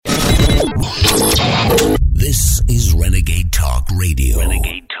Talk Radio.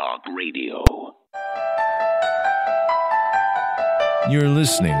 Renegade Talk Radio. You're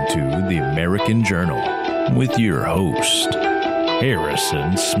listening to The American Journal with your host,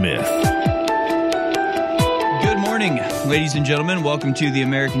 Harrison Smith. Good morning, ladies and gentlemen. Welcome to The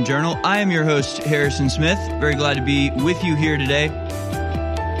American Journal. I am your host, Harrison Smith. Very glad to be with you here today.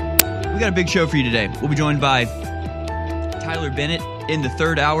 We got a big show for you today. We'll be joined by Tyler Bennett in the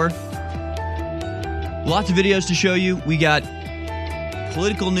third hour. Lots of videos to show you. We got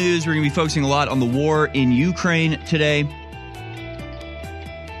political news. We're going to be focusing a lot on the war in Ukraine today.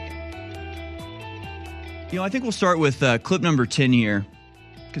 I think we'll start with clip number 10 here,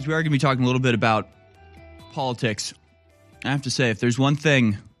 because we are going to be talking a little bit about politics. I have to say, if there's one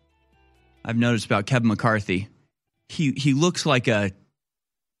thing I've noticed about Kevin McCarthy, he looks like a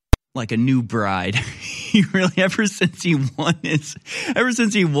new bride. He really, ever since he won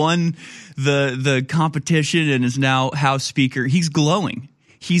the competition and is now House Speaker, he's glowing.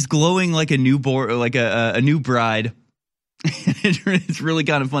 He's glowing like a newborn, like a new bride. It's really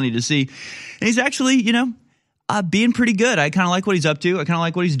kind of funny to see. And he's actually, being pretty good. I kind of like what he's up to. I kind of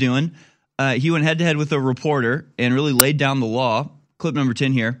like what he's doing. He went head-to-head with a reporter and really laid down the law. Clip number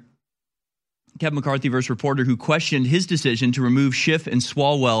 10 here. Kevin McCarthy versus reporter who questioned his decision to remove Schiff and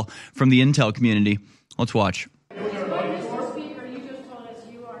Swalwell from the intel community. Let's watch.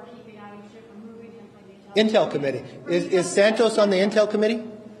 Intel committee. Is Santos on the Intel committee?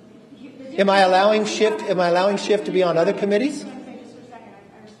 Am I allowing Schiff to be on other committees?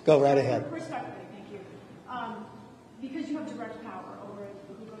 Go right ahead. Because you have direct power over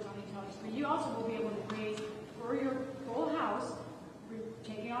who goes on the intelligence committee, you also will be able to raise for your full House,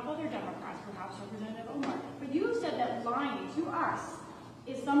 taking off other Democrats, perhaps Representative Omar. But you have said that lying to us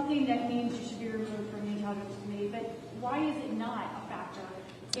is something that means you should be removed from the intelligence committee. But why is it not a factor?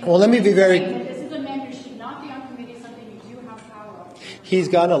 Well, let me be very. This is a man who should not be on committee. Something you do have power over. He's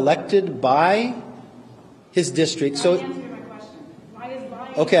got elected by his district. So. Answer my question. Why is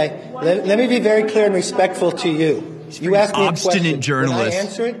lying? Okay. Let me be very clear and respectful to you. You ask me a question. Journalist. When I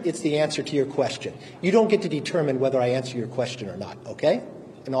answer it, it's the answer to your question. You don't get to determine whether I answer your question or not, okay?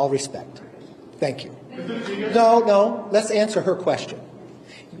 In all respect. Thank you. No. Let's answer her question.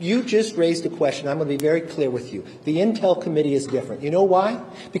 You just raised a question. I'm going to be very clear with you. The Intel Committee is different. You know why?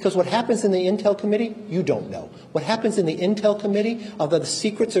 Because what happens in the Intel Committee, you don't know. What happens in the Intel Committee, although the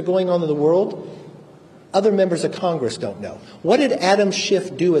secrets are going on in the world, other members of Congress don't know. What did Adam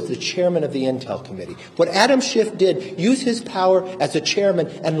Schiff do as the chairman of the Intel Committee? What Adam Schiff did, use his power as a chairman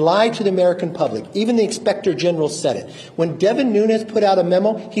and lie to the American public. Even the Inspector General said it. When Devin Nunes put out a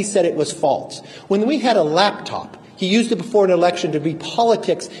memo, he said it was false. When we had a laptop, he used it before an election to be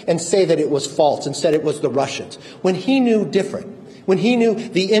politics and say that it was false and said it was the Russians. When he knew different, when he knew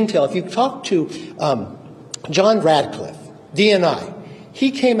the Intel, if you talk to John Radcliffe, DNI,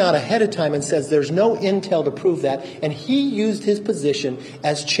 he came out ahead of time and says there's no intel to prove that, and he used his position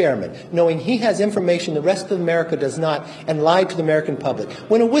as chairman, knowing he has information the rest of America does not, and lied to the American public.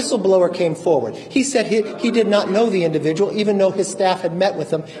 When a whistleblower came forward, he said he did not know the individual, even though his staff had met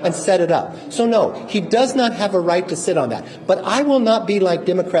with him and set it up. So no, he does not have a right to sit on that. But I will not be like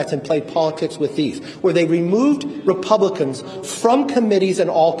Democrats and play politics with these, where they removed Republicans from committees and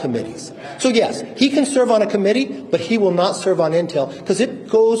all committees. So yes, he can serve on a committee, but he will not serve on Intel, because it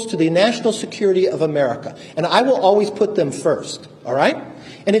goes to the national security of America. And I will always put them first, all right?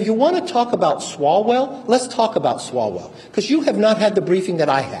 And if you want to talk about Swalwell, let's talk about Swalwell, because you have not had the briefing that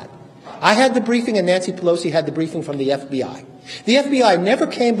I had. I had the briefing and Nancy Pelosi had the briefing from the FBI. The FBI never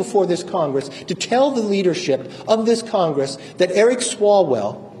came before this Congress to tell the leadership of this Congress that Eric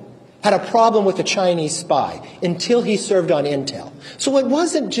Swalwell had a problem with a Chinese spy until he served on Intel. So it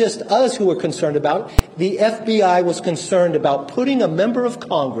wasn't just us who were concerned about it. The FBI was concerned about putting a member of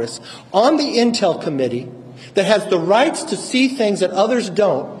Congress on the Intel Committee that has the rights to see things that others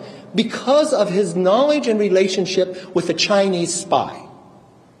don't because of his knowledge and relationship with a Chinese spy.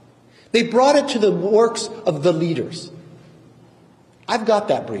 They brought it to the works of the leaders. I've got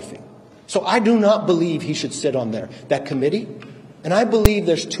that briefing. So I do not believe he should sit on that committee. And I believe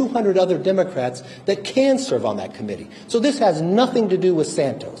there's 200 other Democrats that can serve on that committee. So this has nothing to do with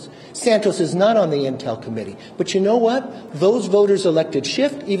Santos. Santos is not on the Intel Committee. But you know what? Those voters elected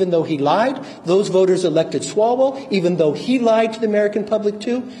Schiff, even though he lied. Those voters elected Swalwell, even though he lied to the American public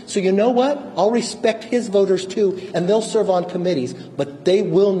too. So you know what? I'll respect his voters too, and they'll serve on committees. But they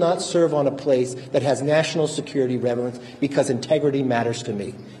will not serve on a place that has national security relevance, because integrity matters to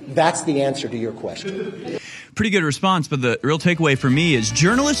me. That's the answer to your question. Pretty good response, but the real takeaway for me is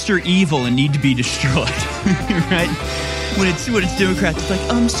journalists are evil and need to be destroyed, right? when it's Democrats, it's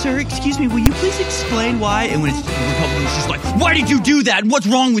like, sir, excuse me, will you please explain why? And when it's Republicans, it's just like, why did you do that? What's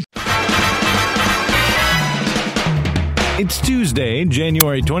wrong with you? It's Tuesday,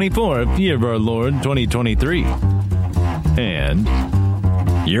 January 24th, year of our Lord 2023. And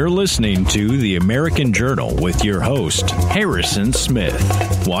you're listening to The American Journal with your host, Harrison Smith.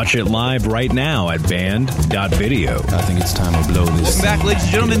 Watch it live right now at band.video. I think it's time to blow this. Welcome back, ladies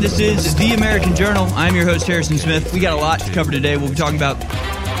and gentlemen. This is The American Journal. I'm your host, Harrison Smith. We got a lot to cover today. We'll be talking about,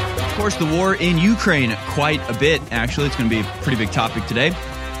 of course, the war in Ukraine quite a bit, actually. It's going to be a pretty big topic today.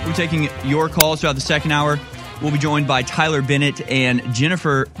 We're taking your calls throughout the second hour. We'll be joined by Tyler Bennett and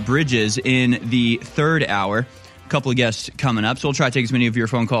Jennifer Bridges in the third hour. A couple of guests coming up, so we'll try to take as many of your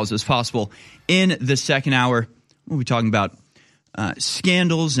phone calls as possible. In the second hour, we'll be talking about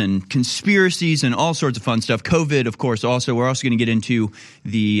scandals and conspiracies and all sorts of fun stuff. COVID, of course, also. We're also going to get into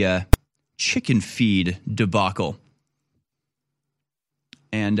the chicken feed debacle.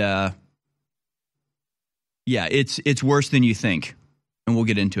 And, yeah, it's worse than you think. And we'll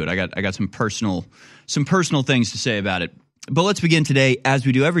get into it. I got some personal things to say about it. But let's begin today, as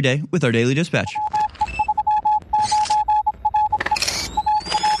we do every day, with our Daily Dispatch.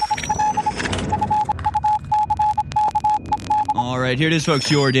 All right, here it is, folks,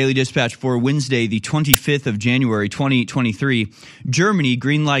 your Daily Dispatch for Wednesday, the 25th of January, 2023. Germany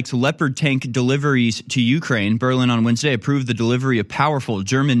greenlights Leopard tank deliveries to Ukraine. Berlin on Wednesday approved the delivery of powerful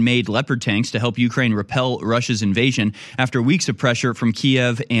German-made Leopard tanks to help Ukraine repel Russia's invasion after weeks of pressure from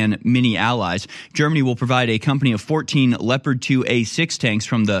Kiev and many allies. Germany will provide a company of 14 Leopard 2A6 tanks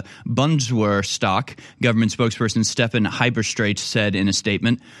from the Bundeswehr stock, government spokesperson Stefan Heiberstreit said in a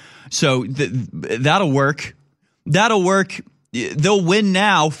statement. So that'll work. That'll work. They'll win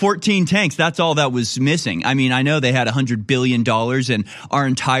now. 14 tanks. That's all that was missing. I mean, I know they had $100 billion and our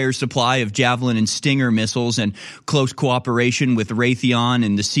entire supply of Javelin and Stinger missiles and close cooperation with Raytheon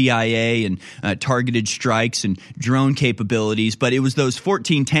and the CIA and targeted strikes and drone capabilities. But it was those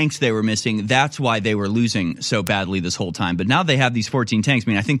 14 tanks they were missing. That's why they were losing so badly this whole time. But now they have these 14 tanks. I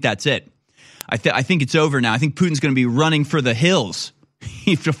mean, I think that's it. I think it's over now. I think Putin's going to be running for the hills.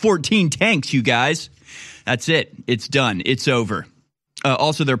 14 tanks, you guys. That's it. It's done. It's over.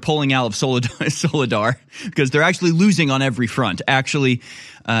 Also, they're pulling out of Soledar because they're actually losing on every front.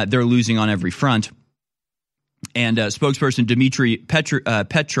 They're losing on every front. And spokesperson Dmitry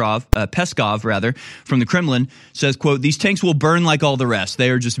Peskov, from the Kremlin says, quote, "These tanks will burn like all the rest. They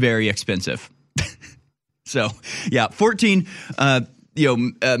are just very expensive." So, yeah, 14,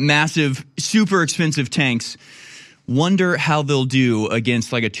 massive, super expensive tanks. Wonder how they'll do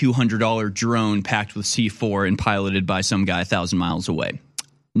against like a $200 drone packed with C4 and piloted by some guy 1,000 miles away.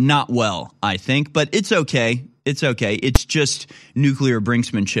 Not well, I think, but it's okay. It's okay. It's just nuclear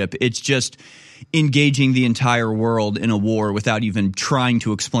brinksmanship. It's just engaging the entire world in a war without even trying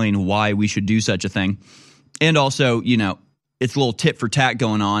to explain why we should do such a thing. And also, it's a little tit for tat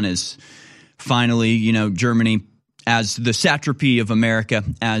going on as finally, Germany as the satrapy of America,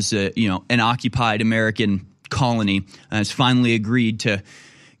 as an occupied American colony, has finally agreed to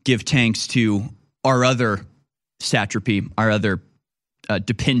give tanks to our other satrapy, our other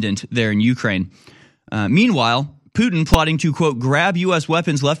dependent there in Ukraine. Meanwhile, Putin plotting to, quote, grab U.S.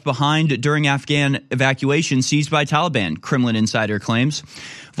 weapons left behind during Afghan evacuation seized by Taliban, Kremlin insider claims.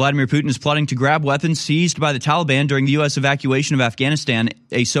 Vladimir Putin is plotting to grab weapons seized by the Taliban during the U.S. evacuation of Afghanistan,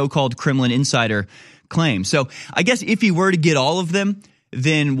 a so-called Kremlin insider claims. So I guess if he were to get all of them,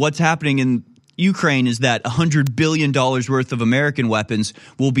 then what's happening in Ukraine is that $100 billion worth of American weapons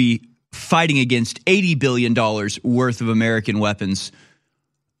will be fighting against $80 billion worth of American weapons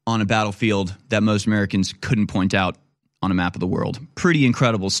on a battlefield that most Americans couldn't point out on a map of the world. Pretty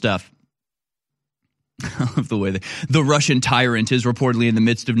incredible stuff. I love the way the Russian tyrant is reportedly in the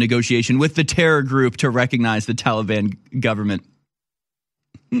midst of negotiation with the terror group to recognize the Taliban government.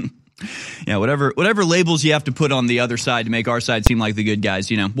 Yeah, whatever labels you have to put on the other side to make our side seem like the good guys,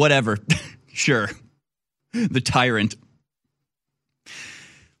 whatever. Sure. The tyrant.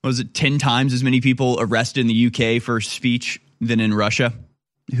 Was it 10 times as many people arrested in the UK for speech than in Russia?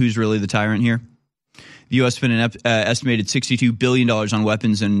 Who's really the tyrant here? The U.S. spent an estimated $62 billion on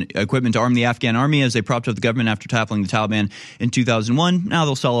weapons and equipment to arm the Afghan army as they propped up the government after toppling the Taliban in 2001. Now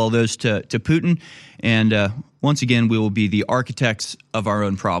they'll sell all those to Putin. And once again, we will be the architects of our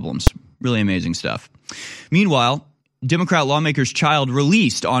own problems. Really amazing stuff. Meanwhile, Democrat lawmaker's child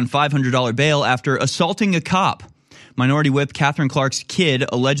released on $500 bail after assaulting a cop. Minority Whip Catherine Clark's kid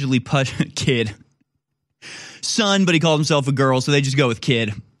allegedly son, but he called himself a girl, so they just go with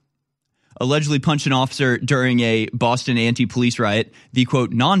kid. allegedly punched an officer during a Boston anti-police riot. The,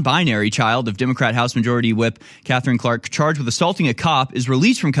 quote, non-binary child of Democrat House Majority Whip Catherine Clark, charged with assaulting a cop, is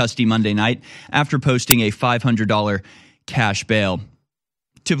released from custody Monday night after posting a $500 cash bail.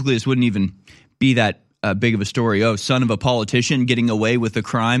 Typically, this wouldn't even be that big of a story. Oh, son of a politician getting away with a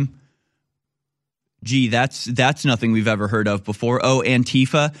crime. Gee, that's nothing we've ever heard of before. Oh,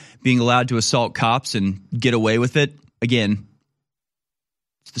 Antifa being allowed to assault cops and get away with it. Again,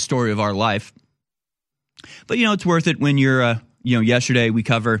 it's the story of our life. But, it's worth it when you're, yesterday we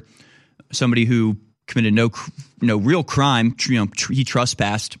cover somebody who committed no real crime. He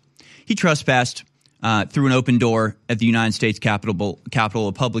trespassed. He trespassed through an open door at the United States Capitol,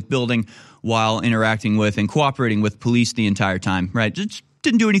 a public building, while interacting with and cooperating with police the entire time, right? Just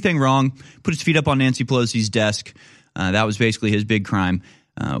didn't do anything wrong. Put his feet up on Nancy Pelosi's desk. That was basically his big crime.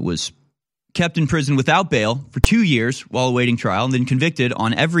 Was kept in prison without bail for 2 years while awaiting trial, and then convicted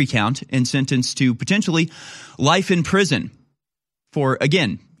on every count and sentenced to potentially life in prison for,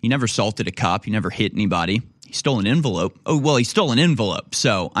 again, he never assaulted a cop. He never hit anybody. He stole an envelope. Oh, well, he stole an envelope.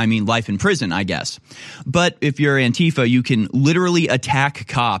 So, life in prison, I guess. But if you're Antifa, you can literally attack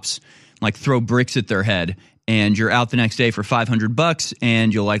cops, like throw bricks at their head, and you're out the next day for $500,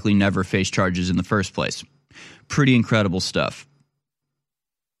 and you'll likely never face charges in the first place. Pretty incredible stuff.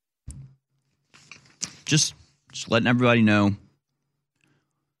 Just letting everybody know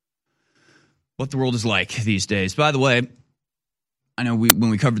what the world is like these days. By the way, I know when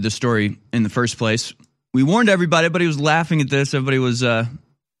we covered this story in the first place, we warned everybody. Everybody was laughing at this. Everybody was,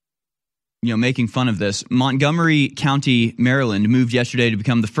 making fun of this. Montgomery County, Maryland, moved yesterday to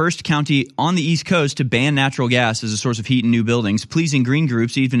become the first county on the East Coast to ban natural gas as a source of heat in new buildings, pleasing green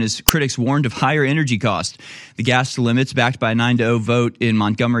groups even as critics warned of higher energy costs. The gas limits, backed by a 9-0 vote in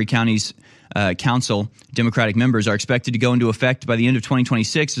Montgomery County's council, Democratic members, are expected to go into effect by the end of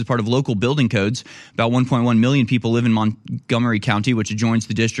 2026 as part of local building codes. About 1.1 million people live in Montgomery County, which adjoins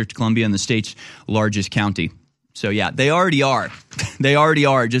the District of Columbia and the state's largest county. So, yeah, they already are. They already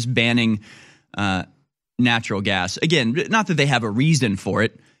are just banning natural gas. Again, not that they have a reason for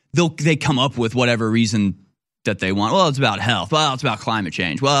it. They come up with whatever reason that they want. Well, it's about health. Well, it's about climate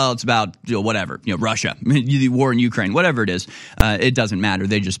change. Well, it's about whatever, Russia, the war in Ukraine, whatever it is. It doesn't matter.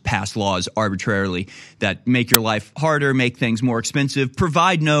 They just pass laws arbitrarily that make your life harder, make things more expensive,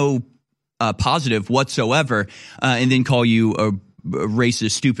 provide no positive whatsoever, and then call you a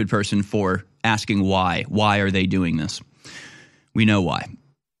racist, stupid person for asking why. Why are they doing this? We know why.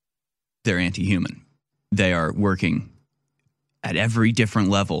 They're anti-human. They are working at every different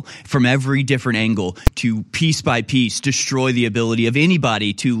level, from every different angle, to piece by piece destroy the ability of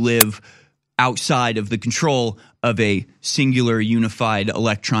anybody to live outside of the control of a singular unified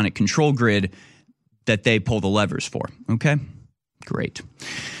electronic control grid that they pull the levers for. Okay? Great.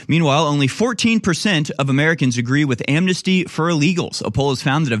 Meanwhile, only 14% of Americans agree with amnesty for illegals. A poll has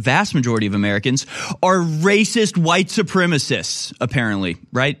found that a vast majority of Americans are racist white supremacists, apparently,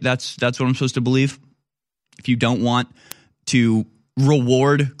 right? That's what I'm supposed to believe. If you don't want to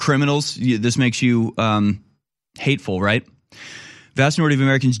reward criminals, this makes you hateful, right? Vast majority of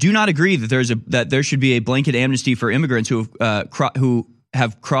Americans do not agree that there should be a blanket amnesty for immigrants who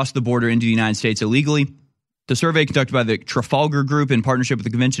have crossed the border into the United States illegally. The survey conducted by the Trafalgar Group in partnership with the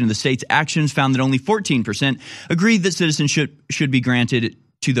Convention of the States Actions found that only 14% agreed that citizenship should be granted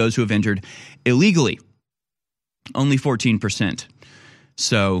to those who have entered illegally. Only 14%.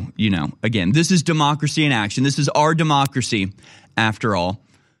 So, again, this is democracy in action. This is our democracy, after all.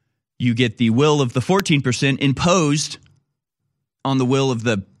 You get the will of the 14% imposed on the will of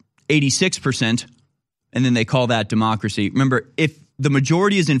the 86%, and then they call that democracy. Remember, if the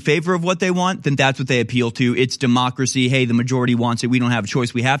majority is in favor of what they want, then that's what they appeal to. It's democracy. Hey, the majority wants it. We don't have a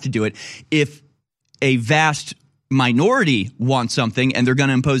choice. We have to do it. If a vast minority wants something and they're going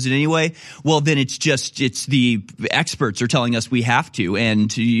to impose it anyway, well, then it's the experts are telling us we have to.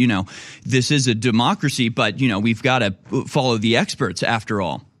 And, this is a democracy, but, we've got to follow the experts after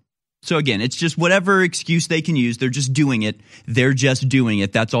all. So again, it's just whatever excuse they can use. They're just doing it. They're just doing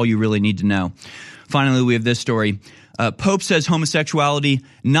it. That's all you really need to know. Finally, we have this story. Pope says homosexuality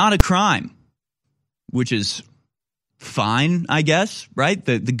not a crime, which is fine, I guess, right?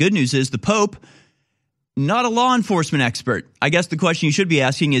 The good news is the Pope, not a law enforcement expert. I guess the question you should be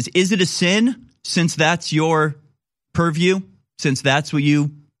asking is it a sin, since that's your purview, since that's what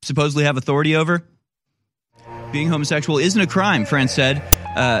you supposedly have authority over? Being homosexual isn't a crime, France said.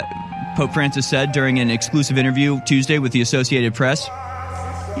 Pope Francis said during an exclusive interview Tuesday with the Associated Press.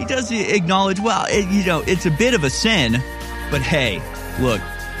 He does acknowledge, it's a bit of a sin, but hey, look,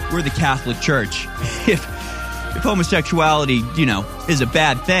 we're the Catholic Church. if homosexuality, is a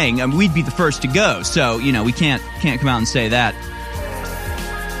bad thing, we'd be the first to go. So, we can't come out and say that.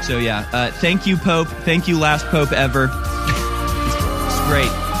 So, yeah, thank you, Pope. Thank you, last Pope ever. It's great.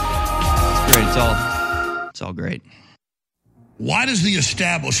 It's great. It's all great. Why does the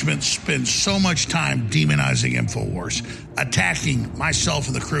establishment spend so much time demonizing InfoWars, attacking myself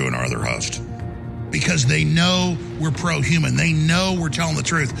and the crew and our other host? Because they know we're pro-human. They know we're telling the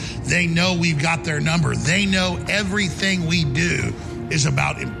truth. They know we've got their number. They know everything we do is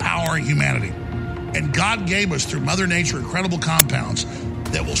about empowering humanity. And God gave us, through Mother Nature, incredible compounds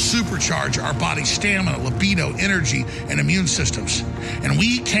that will supercharge our body's stamina, libido, energy, and immune systems. And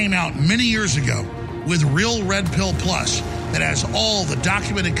we came out many years ago with Real Red Pill Plus that has all the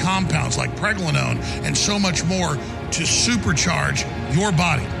documented compounds like pregnenolone and so much more to supercharge your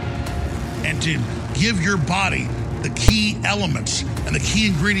body and to give your body the key elements and the key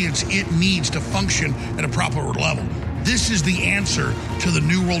ingredients it needs to function at a proper level. This is the answer to the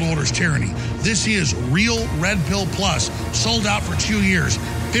New World Order's tyranny. This is Real Red Pill Plus, sold out for 2 years,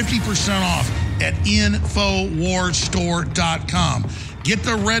 50% off at InfoWarsStore.com. Get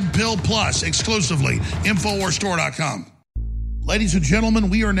the Red Pill Plus exclusively, InfoWarsStore.com. Ladies and gentlemen,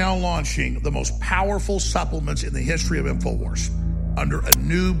 we are now launching the most powerful supplements in the history of InfoWars under a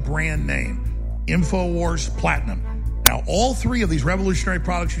new brand name, InfoWars Platinum. Now, all three of these revolutionary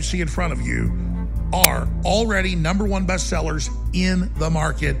products you see in front of you are already #1 bestsellers in the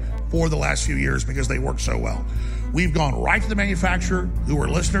market for the last few years because they work so well. We've gone right to the manufacturer, who are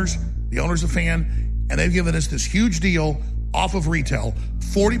listeners, the owners of FAN, and they've given us this huge deal off of retail,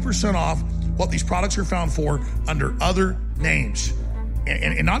 40% off what these products are found for under other names.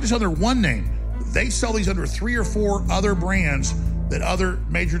 And not just under one name. They sell these under 3 or 4 other brands that other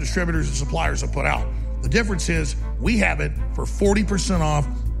major distributors and suppliers have put out. The difference is we have it for 40% off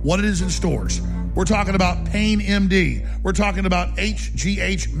what it is in stores. We're talking about Pain MD. We're talking about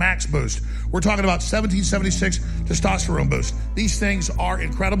HGH Max Boost. We're talking about 1776 Testosterone Boost. These things are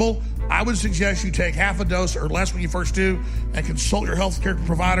incredible. I would suggest you take half a dose or less when you first do and consult your healthcare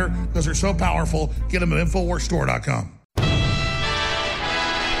provider because they're so powerful. Get them at InfoWarsStore.com.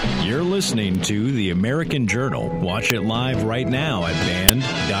 You're listening to The American Journal. Watch it live right now at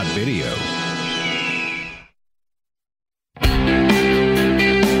band.video.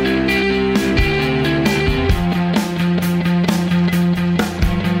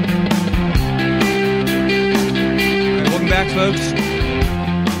 Folks,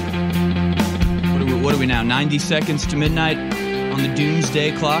 what are we now? 90 seconds to midnight on the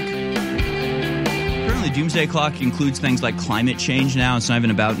Doomsday Clock. Apparently, Doomsday Clock includes things like climate change now. It's not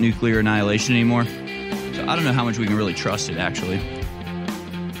even about nuclear annihilation anymore. So I don't know how much we can really trust it, actually.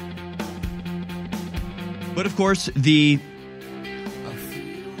 But of course, the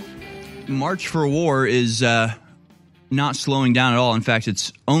march for war is not slowing down at all. In fact,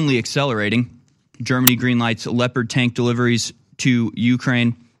 it's only accelerating. Germany greenlights Leopard tank deliveries to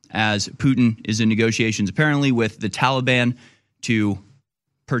Ukraine as Putin is in negotiations apparently with the Taliban to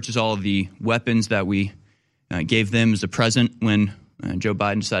purchase all of the weapons that we gave them as a present when Joe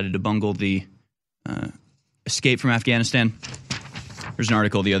Biden decided to bungle the escape from Afghanistan. There's an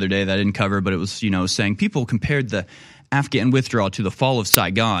article the other day that I didn't cover, but it was, saying people compared the Afghan withdrawal to the fall of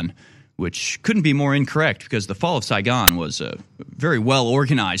Saigon, which couldn't be more incorrect because the fall of Saigon was a very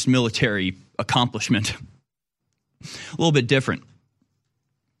well-organized military accomplishment. A little bit different.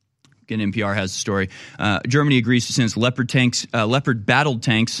 Again, NPR has the story. Germany agrees to send Leopard battled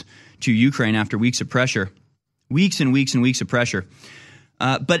tanks to Ukraine after weeks of pressure. Weeks and weeks and weeks of pressure.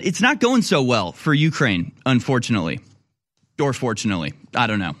 But it's not going so well for Ukraine, unfortunately. Or fortunately. I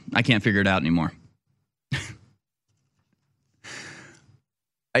don't know. I can't figure it out anymore.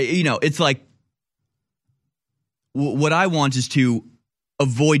 It's like what I want is to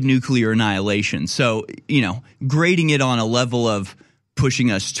avoid nuclear annihilation. So, grading it on a level of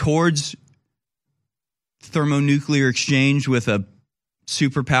pushing us towards thermonuclear exchange with a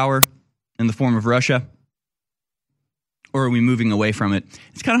superpower in the form of Russia, or are we moving away from it?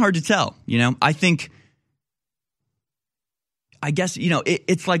 It's kind of hard to tell. I guess,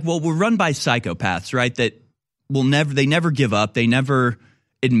 it's like, well, we're run by psychopaths, right? That they never give up. They never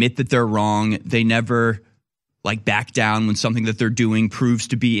admit that they're wrong. They never back down when something that they're doing proves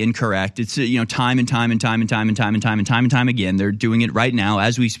to be incorrect. It's time and time again. They're doing it right now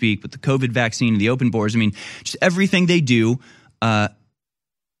as we speak with the COVID vaccine and the open borders. I mean, just everything they do,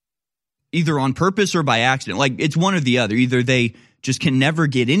 either on purpose or by accident. It's one or the other. Either they just can never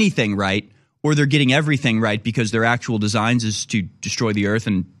get anything right, or they're getting everything right because their actual designs is to destroy the earth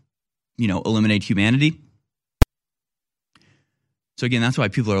and eliminate humanity. So again, that's why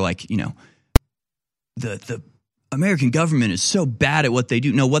people are the American government is so bad at what they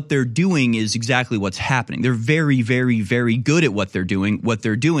do. No, what they're doing is exactly what's happening. They're very, very, very good at what they're doing. What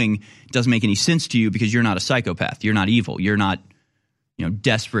they're doing doesn't make any sense to you because you're not a psychopath. You're not evil. You're not,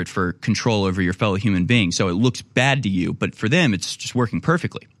 desperate for control over your fellow human being. So it looks bad to you, but for them, it's just working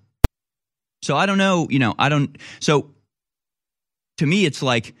perfectly. So I don't know, so to me, it's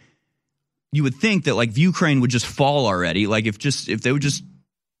like, you would think that like Ukraine would just fall already. Like if they would just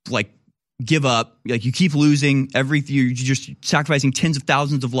like give up, like you keep losing you're just sacrificing tens of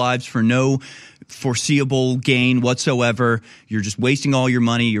thousands of lives for no foreseeable gain whatsoever. You're just wasting all your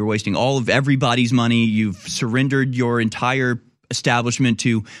money. You're wasting all of everybody's money. You've surrendered your entire establishment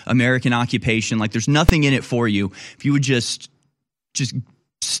to American occupation. Like there's nothing in it for you. If you would just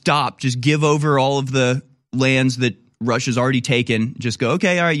stop, just give over all of the lands that Russia's already taken, just go,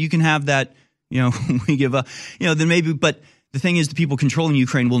 okay, all right, you can have that, we give up, then maybe, but the thing is the people controlling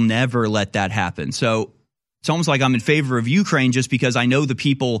Ukraine will never let that happen. So it's almost like I'm in favor of Ukraine just because I know the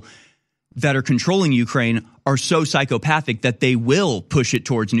people that are controlling Ukraine are so psychopathic that they will push it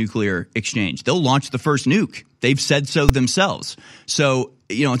towards nuclear exchange. They'll launch the first nuke. They've said so themselves. So,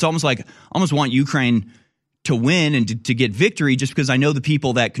 it's almost like I almost want Ukraine to win and to get victory just because I know the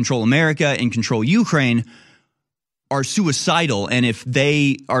people that control America and control Ukraine are suicidal. And if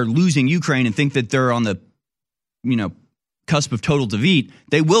they are losing Ukraine and think that they're on the, cusp of total defeat,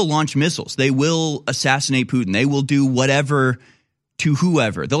 they will launch missiles. They will assassinate Putin. They will do whatever to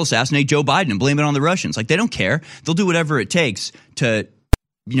whoever. They'll assassinate Joe Biden and blame it on the Russians. Like they don't care. They'll do whatever it takes to,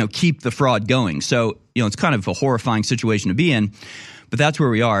 keep the fraud going. So, it's kind of a horrifying situation to be in, but that's where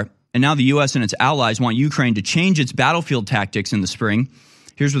we are. And now the U.S. and its allies want Ukraine to change its battlefield tactics in the spring.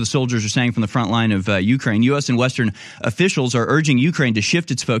 Here's what the soldiers are saying from the front line of Ukraine. U.S. and Western officials are urging Ukraine to shift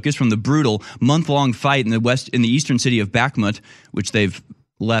its focus from the brutal month-long fight in the eastern city of Bakhmut, which they've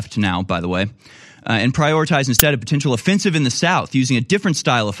left now, by the way, and prioritize instead a potential offensive in the south using a different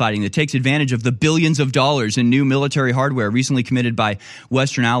style of fighting that takes advantage of the billions of dollars in new military hardware recently committed by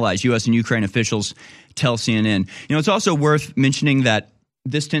Western allies, U.S. and Ukraine officials tell CNN. It's also worth mentioning that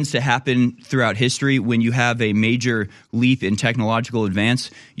this tends to happen throughout history. When you have a major leap in technological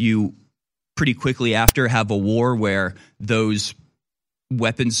advance, you pretty quickly after have a war where those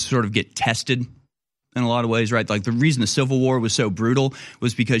weapons sort of get tested in a lot of ways, right? Like the reason the Civil War was so brutal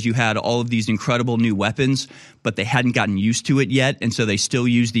was because you had all of these incredible new weapons, but they hadn't gotten used to it yet. And so they still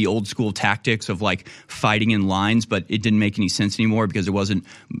used the old school tactics of like fighting in lines, but it didn't make any sense anymore because it wasn't,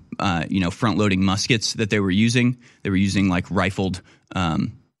 front loading muskets that they were using. They were using like rifled,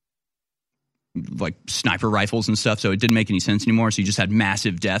 like sniper rifles and stuff. So it didn't make any sense anymore. So you just had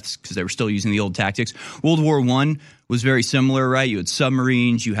massive deaths because they were still using the old tactics. World War I was very similar, right? You had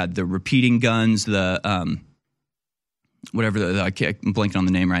submarines, you had the repeating guns, the I'm blanking on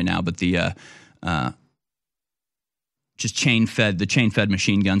the name right now, but the just chain fed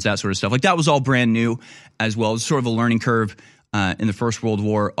machine guns, that sort of stuff. Like that was all brand new as well. It was sort of a learning curve in the First World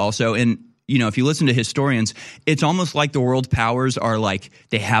War also. And if you listen to historians, it's almost like the world powers are like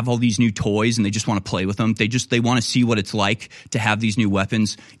they have all these new toys and they just want to play with them. They want to see what it's like to have these new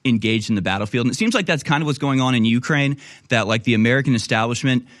weapons engaged in the battlefield. And it seems like that's kind of what's going on in Ukraine, that like the American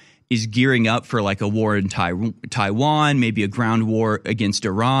establishment is gearing up for like a war in Taiwan, maybe a ground war against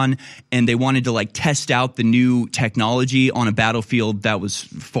Iran. And they wanted to like test out the new technology on a battlefield that was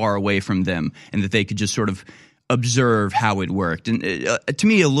far away from them and that they could just sort of observe how it worked. And to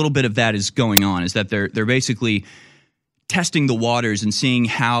me, a little bit of that is going on, is that they're basically testing the waters and seeing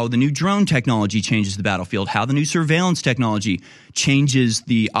how the new drone technology changes the battlefield, how the new surveillance technology changes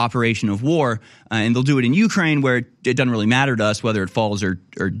the operation of war. And they'll do it in Ukraine where it doesn't really matter to us whether it falls or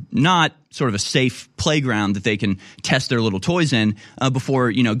not, sort of a safe playground that they can test their little toys in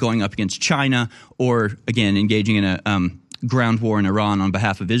before, going up against China or, again, engaging in a ground war in Iran on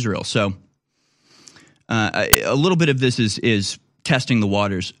behalf of Israel. So a little bit of this is testing the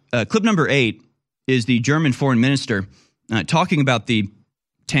waters. Clip number 8 is the German foreign minister talking about the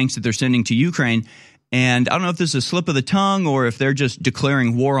tanks that they're sending to Ukraine. And I don't know if this is a slip of the tongue or if they're just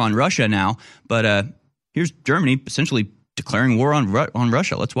declaring war on Russia now. But here's Germany essentially declaring war on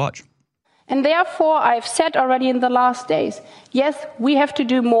Russia. Let's watch. And therefore, I've said already in the last days, yes, we have to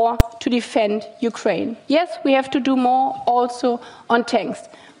do more to defend Ukraine. Yes, we have to do more also on tanks.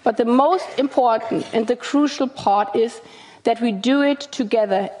 But the most important and the crucial part is that we do it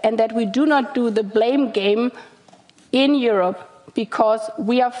together and that we do not do the blame game in Europe because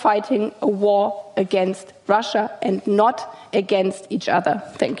we are fighting a war against Russia and not against each other.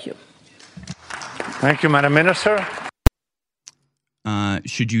 Thank you. Thank you, Madam Minister.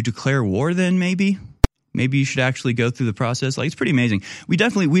 Should you declare war then, maybe? Maybe you should actually go through the process. Like, it's pretty amazing.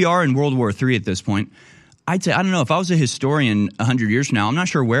 We are in World War III at this point. I'd say, I don't know, if I was a historian 100 years from now, I'm not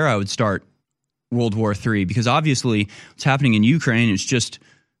sure where I would start World War III, because obviously what's happening in Ukraine is just,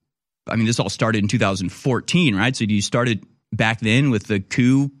 I mean, this all started in 2014, right? So you started back then with the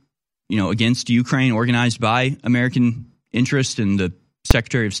coup, against Ukraine organized by American interest and the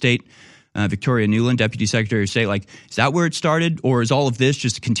Secretary of State, Victoria Nuland, Deputy Secretary of State. Like, is that where it started? Or is all of this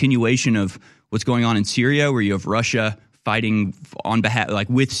just a continuation of what's going on in Syria, where you have Russia fighting on behalf, like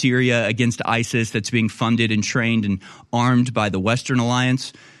with Syria against ISIS, that's being funded and trained and armed by the Western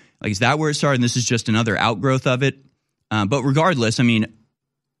alliance? Like, is that where it started? And this is just another outgrowth of it. But regardless, I mean,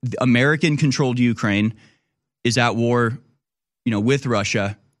 American-controlled Ukraine is at war, with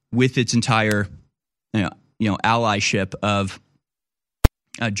Russia, with its entire, allyship of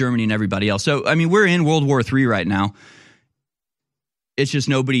Germany and everybody else. So, I mean, we're in World War III right now. It's just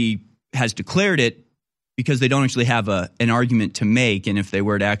nobody has declared it, because they don't actually have an argument to make. And if they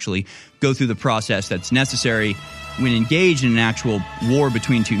were to actually go through the process that's necessary when engaged in an actual war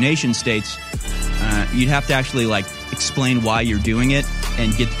between two nation states, you'd have to actually explain why you're doing it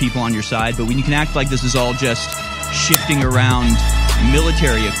and get the people on your side. But when you can act like this is all just shifting around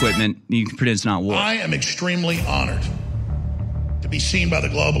military equipment, you can pretend it's not war. I am extremely honored to be seen by the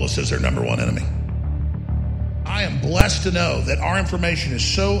globalists as their number one enemy. I am blessed to know that our information is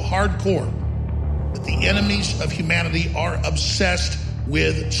so hardcore that the enemies of humanity are obsessed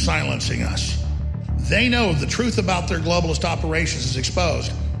with silencing us. They know if the truth about their globalist operations is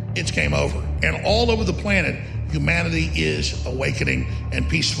exposed, it's game over. And all over the planet, humanity is awakening and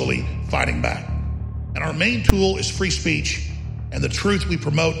peacefully fighting back. And our main tool is free speech and the truth we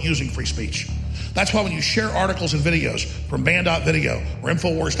promote using free speech. That's why when you share articles and videos from Band.video or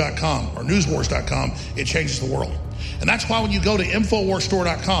Infowars.com or Newswars.com, it changes the world. And that's why when you go to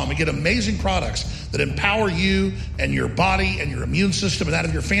InfoWarsStore.com and get amazing products that empower you and your body and your immune system and that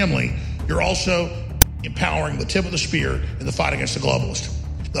of your family, you're also empowering the tip of the spear in the fight against the globalist.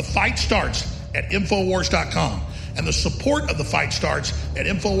 The fight starts at Infowars.com, and the support of the fight starts at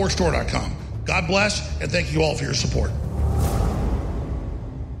InfoWarsStore.com. God bless, and thank you all for your support.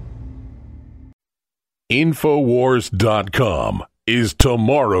 Infowars.com is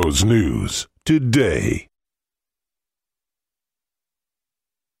tomorrow's news today.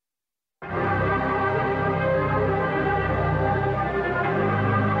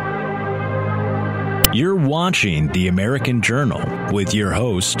 You're watching The American Journal with your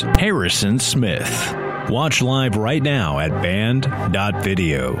host, Harrison Smith. Watch live right now at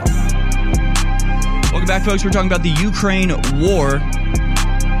Band.video. Welcome back, folks. We're talking about the Ukraine war.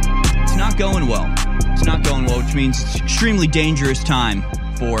 It's not going well. It's not going well, which means it's an extremely dangerous time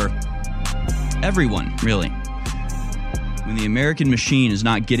for everyone, really. When the American machine is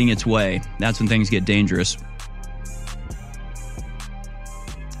not getting its way, that's when things get dangerous.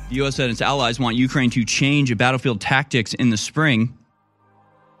 The U.S. and its allies want Ukraine to change battlefield tactics in the spring,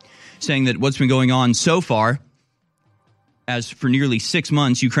 saying that what's been going on so far, as for nearly 6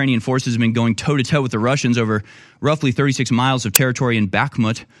 months, Ukrainian forces have been going toe-to-toe with the Russians over roughly 36 miles of territory in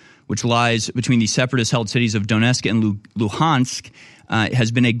Bakhmut, which lies between the separatist-held cities of Donetsk and Luhansk. It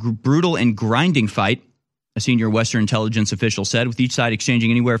has been a brutal and grinding fight, a senior Western intelligence official said, with each side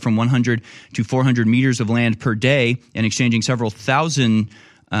exchanging anywhere from 100 to 400 meters of land per day and exchanging several thousands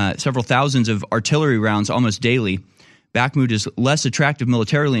of artillery rounds almost daily. Bakhmut is less attractive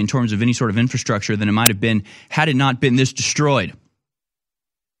militarily in terms of any sort of infrastructure than it might have been had it not been this destroyed.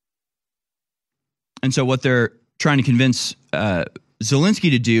 And so what they're trying to convince Zelensky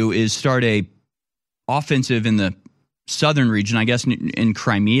to do is start a offensive in the southern region, I guess in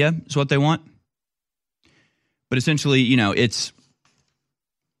Crimea is what they want. But essentially, it's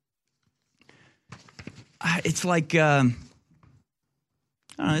like I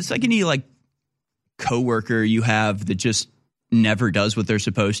don't know, it's like any coworker you have that just never does what they're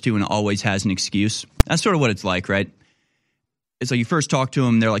supposed to and always has an excuse. That's sort of what it's like, right? It's like you first talk to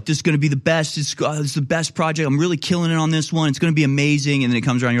them, they're like, this is going to be the best. This is the best project. I'm really killing it on this one. It's going to be amazing. And then it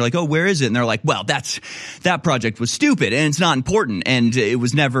comes around, you're like, oh, where is it? And they're like, well, that project was stupid and it's not important. And it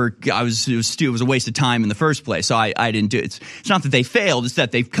was never, it was a waste of time in the first place. So I didn't do it. It's not that they failed. It's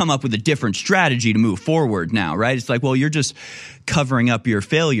that they've come up with a different strategy to move forward now, right? It's like, well, you're just covering up your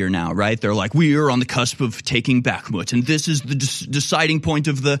failure now, right? They're like, we are on the cusp of taking Bakhmut, and this is the deciding point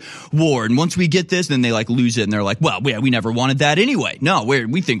of the war. And once we get this, then they lose it, and they're like, well, we never wanted that anyway. No,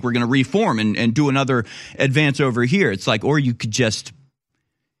 we think we're going to reform and do another advance over here. It's like, or you could just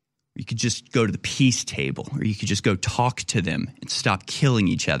go to the peace table, or you could just go talk to them and stop killing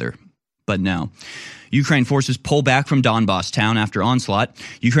each other. but no. Ukraine forces pull back from Donbas town after onslaught.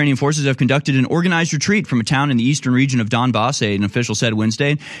 Ukrainian forces have conducted an organized retreat from a town in the eastern region of Donbas, an official said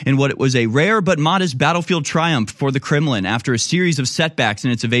Wednesday, in what was a rare but modest battlefield triumph for the Kremlin after a series of setbacks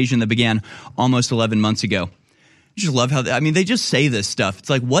in its invasion that began almost 11 months ago. I just love how, they just say this stuff. It's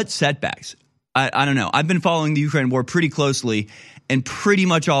like, what setbacks? I don't know. I've been following the Ukraine war pretty closely, and pretty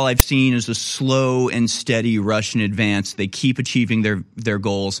much all I've seen is a slow and steady Russian advance. They keep achieving their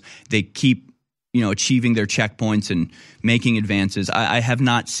goals. They keep achieving their checkpoints and making advances. I have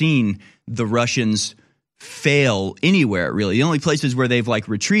not seen the Russians fail anywhere, really. The only places where they've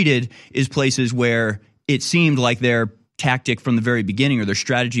retreated is places where it seemed like their tactic from the very beginning, or their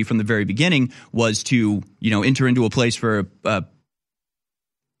strategy from the very beginning, was to, enter into a place for a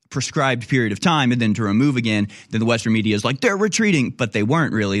prescribed period of time and then to remove again. Then the Western media is like, they're retreating, but they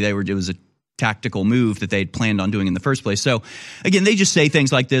weren't really. It was a tactical move that they'd planned on doing in the first place. So again, they just say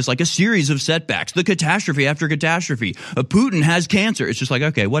things like this, like a series of setbacks, the catastrophe after catastrophe. Putin has cancer. It's just like,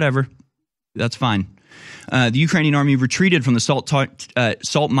 okay, whatever. That's fine. The Ukrainian army retreated from the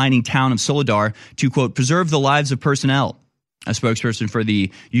salt mining town of Soledar to, quote, preserve the lives of personnel. A spokesperson for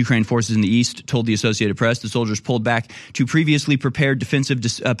the Ukraine forces in the east told the Associated Press the soldiers pulled back to previously prepared defensive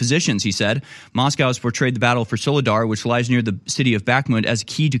positions, he said. Moscow has portrayed the battle for Soledar, which lies near the city of Bakhmut, as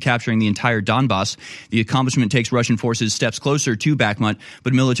key to capturing the entire Donbas. The accomplishment takes Russian forces steps closer to Bakhmut,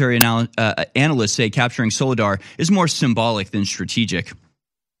 but military analysts say capturing Soledar is more symbolic than strategic.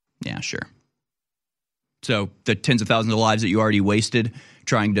 Yeah, sure. So the tens of thousands of lives that you already wasted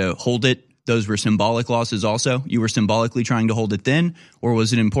trying to hold it, those were symbolic losses also? You were symbolically trying to hold it then? Or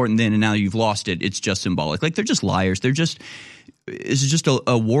was it important then and now you've lost it? It's just symbolic. They're just liars. This is just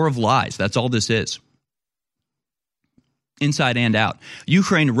a war of lies. That's all this is. Inside and out.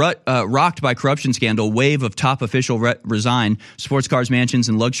 Ukraine rocked by corruption scandal. Wave of top official resign. Sports cars, mansions,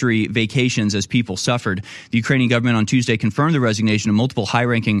 and luxury vacations as people suffered. The Ukrainian government on Tuesday confirmed the resignation of multiple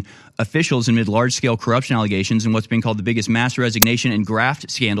high-ranking officials amid large-scale corruption allegations in what's being called the biggest mass resignation and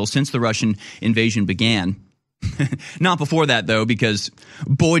graft scandal since the Russian invasion began. Not before that, though, because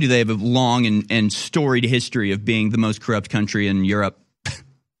boy, do they have a long and storied history of being the most corrupt country in Europe.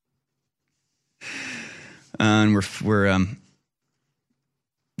 And we're going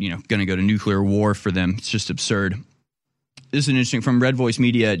to go to nuclear war for them. It's just absurd. This is an interesting from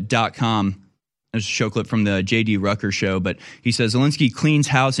redvoicemedia.com. There's a show clip from the J.D. Rucker show, but he says Zelensky cleans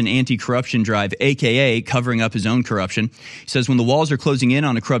house in anti-corruption drive, a.k.a. covering up his own corruption. He says when the walls are closing in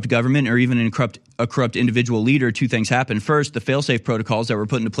on a corrupt government or even a corrupt individual leader, two things happen. First, the fail-safe protocols that were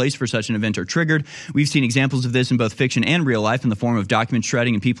put into place for such an event are triggered. We've seen examples of this in both fiction and real life in the form of document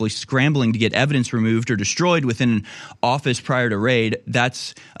shredding and people scrambling to get evidence removed or destroyed within an office prior to raid.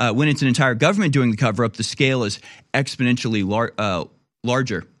 That's when it's an entire government doing the cover-up, the scale is exponentially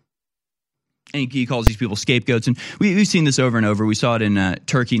larger. And he calls these people scapegoats. And we've seen this over and over. We saw it in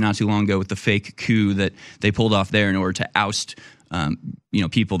Turkey not too long ago with the fake coup that they pulled off there in order to oust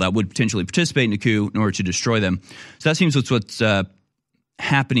people that would potentially participate in a coup in order to destroy them. So that seems what's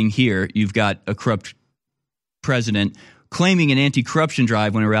happening here. You've got a corrupt president claiming an anti-corruption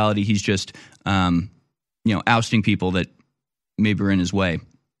drive when in reality he's just ousting people that maybe are in his way.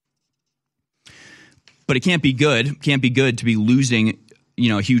 But it can't be good. It can't be good to be losing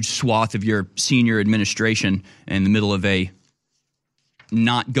a huge swath of your senior administration in the middle of a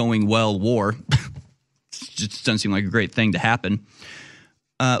not going well war. It just doesn't seem like a great thing to happen.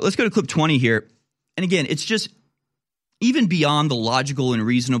 Let's go to clip 20 here. And again, it's just even beyond the logical and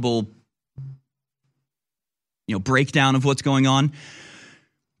reasonable, breakdown of what's going on.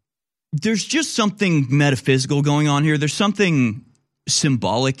 There's just something metaphysical going on here. There's something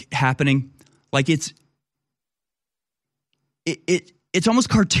symbolic happening. Like it's almost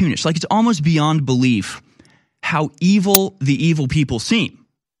cartoonish. Like it's almost beyond belief how evil the evil people seem.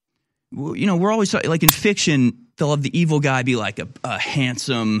 We're always like in fiction, they'll have the evil guy be like a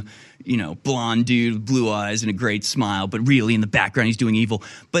handsome, blonde dude with blue eyes and a great smile, but really in the background he's doing evil.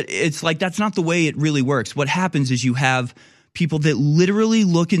 But it's like that's not the way it really works. What happens is you have people that literally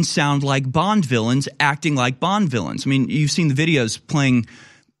look and sound like Bond villains acting like Bond villains. I mean, you've seen the videos playing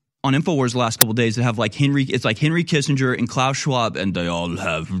on InfoWars the last couple of days that have Henry Kissinger and Klaus Schwab, and they all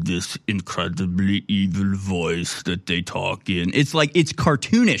have this incredibly evil voice that they talk in. It's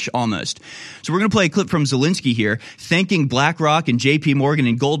cartoonish almost. So we're going to play a clip from Zelensky here, thanking BlackRock and JP Morgan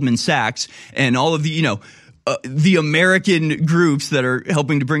and Goldman Sachs and all of the American groups that are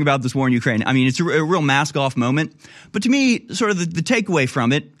helping to bring about this war in Ukraine. I mean, it's a real mask-off moment. But to me, sort of the takeaway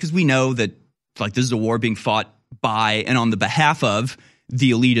from it, because we know that this is a war being fought by and on the behalf of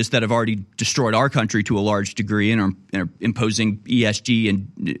the elitists that have already destroyed our country to a large degree and are imposing ESG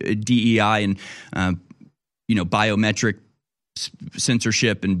and DEI and biometric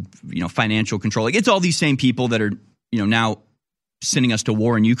censorship and financial control. Like, it's all these same people that are now sending us to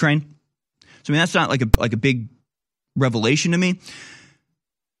war in Ukraine. So I mean, that's not like a big revelation to me.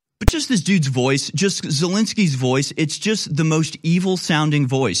 But just this dude's voice, just Zelensky's voice, it's just the most evil sounding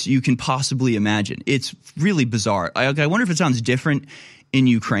voice you can possibly imagine. It's really bizarre. I wonder if it sounds different in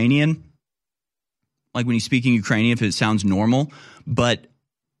Ukrainian, like when he's speaking Ukrainian, if it sounds normal. But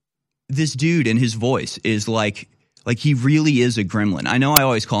this dude and his voice is like he really is a gremlin. I know I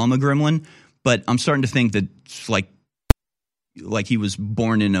always call him a gremlin, but I'm starting to think that it's like he was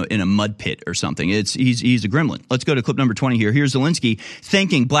born in a mud pit or something. He's a gremlin. Let's go to clip number 20 here. Here's Zelensky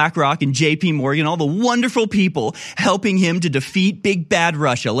thanking BlackRock and JP Morgan, all the wonderful people helping him to defeat big bad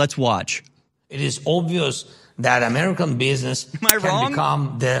Russia. Let's watch. It is obvious that American business can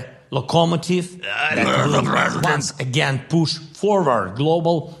become the locomotive that will once again push forward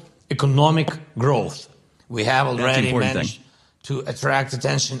global economic growth. We have already managed to attract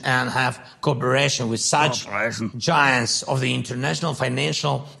attention and have cooperation with such giants of the international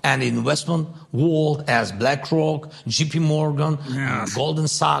financial and investment world as BlackRock, JP Morgan, Goldman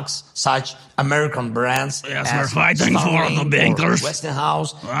Sachs, such American brands as we're fighting for the bankers.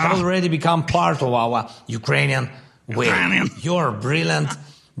 Westinghouse have already become part of our Ukrainian way. Your brilliant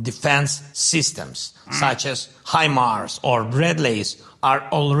defense systems, such as HIMARS or Bradleys, are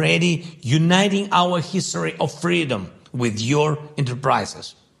already uniting our history of freedom with your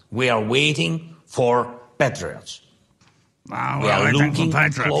enterprises. We are waiting for Patriots. We are looking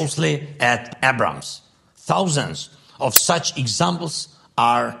closely at Abrams. Thousands of such examples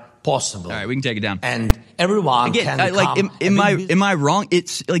are possible. All right, we can take it down. And everyone can become am I wrong?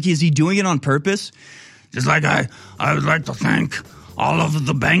 It's like, is he doing it on purpose? Just like I would like to thank all of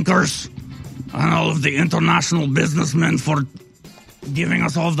the bankers and all of the international businessmen for giving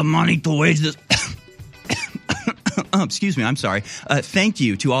us all the money to wage this. Oh, excuse me. I'm sorry. Thank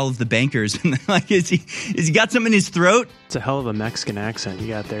you to all of the bankers. Like, is he got something in his throat? It's a hell of a Mexican accent you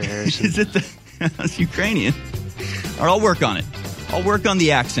got there, Harrison. Is it it's Ukrainian? All right, I'll work on it. I'll work on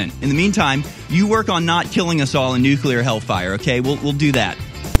the accent. In the meantime, you work on not killing us all in nuclear hellfire, okay? We'll do that.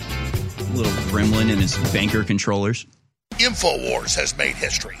 Little gremlin and his banker controllers. InfoWars has made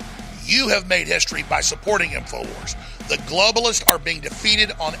history. You have made history by supporting InfoWars. The globalists are being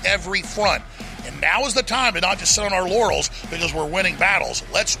defeated on every front. And now is the time to not just sit on our laurels because we're winning battles.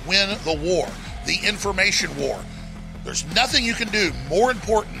 Let's win the war, the information war. There's nothing you can do more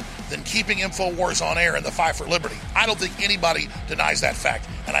important than keeping InfoWars on air in the fight for liberty. I don't think anybody denies that fact.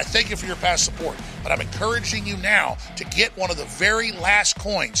 And I thank you for your past support. But I'm encouraging you now to get one of the very last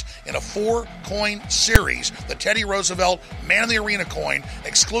coins in a 4-coin series, the Teddy Roosevelt Man in the Arena coin,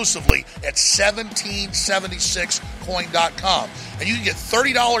 exclusively at 1776coin.com. And you can get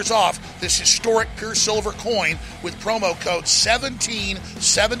 $30 off this historic pure silver coin with promo code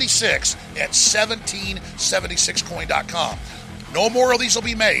 1776 at 1776coin.com. No more of these will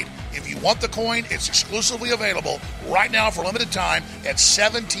be made. If you want the coin, it's exclusively available right now for a limited time at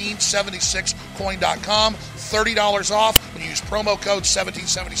 1776coin.com. $30 off when you use promo code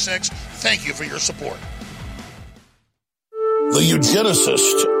 1776. Thank you for your support. The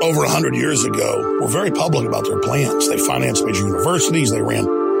eugenicists over 100 years ago were very public about their plans. They financed major universities. They ran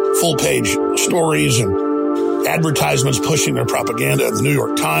full-page stories and advertisements pushing their propaganda in the New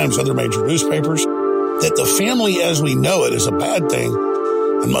York Times, other major newspapers, that the family as we know it is a bad thing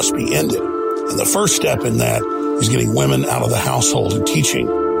and must be ended. And the first step in that is getting women out of the household and teaching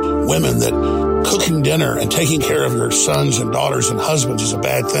women that cooking dinner and taking care of your sons and daughters and husbands is a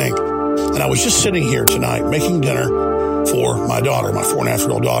bad thing. And I was just sitting here tonight making dinner for my daughter, my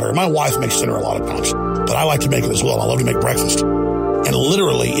 4.5-year-old daughter. My wife makes dinner a lot of times, but I like to make it as well. I love to make breakfast. And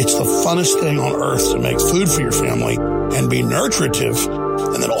literally, it's the funnest thing on earth to make food for your family and be nurturative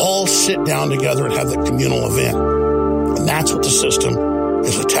and then all sit down together and have that communal event. And that's what the system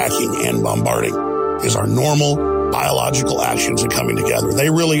is attacking and bombarding, is our normal biological actions and coming together.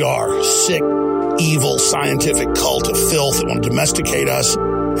 They really are sick, evil, scientific cult of filth that want to domesticate us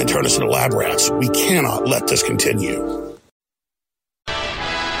and turn us into lab rats. We cannot let this continue.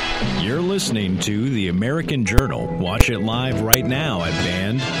 You're listening to The American Journal. Watch it live right now at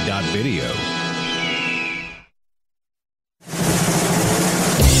band.video.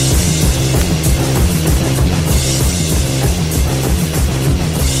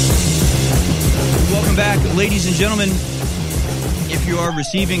 Welcome back, ladies and gentlemen. If you are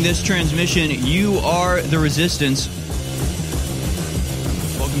receiving this transmission, you are the resistance.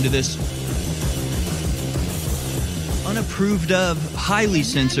 Welcome to this approved of, highly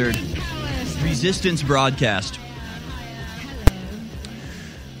censored resistance broadcast.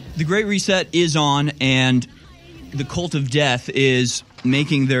 The Great Reset is on, and the Cult of Death is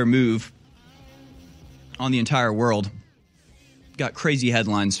making their move on the entire world. Got crazy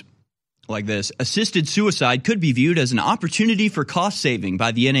headlines like this. Assisted suicide could be viewed as an opportunity for cost saving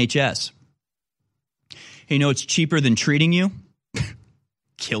by the NHS. Hey, you know it's cheaper than treating you?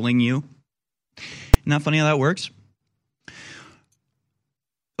 Killing you. Isn't that funny how that works?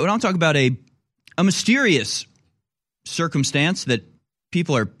 But I'll talk about a mysterious circumstance that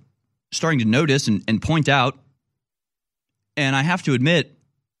people are starting to notice and point out. And I have to admit,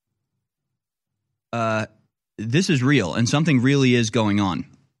 this is real, and something really is going on.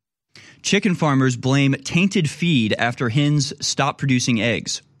 Chicken farmers blame tainted feed after hens stop producing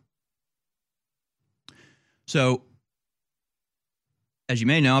eggs. So, as you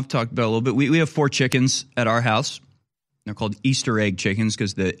may know, I've talked about it a little bit. We have 4 chickens at our house. They're called Easter egg chickens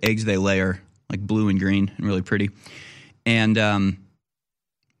because the eggs they lay are like blue and green and really pretty. And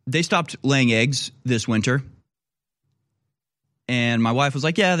they stopped laying eggs this winter. And my wife was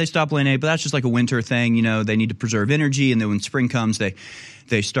like, yeah, they stopped laying eggs, but that's just like a winter thing. You know, they need to preserve energy. And then when spring comes,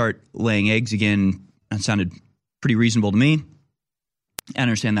 they start laying eggs again. That sounded pretty reasonable to me. I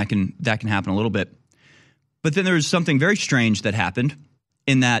understand that can happen a little bit. But then there was something very strange that happened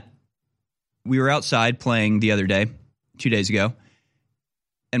in that we were outside playing the other day, 2 days ago,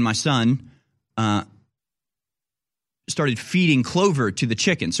 and my son started feeding clover to the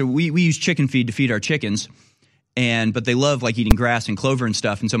chickens. So we use chicken feed to feed our chickens, but they love like eating grass and clover and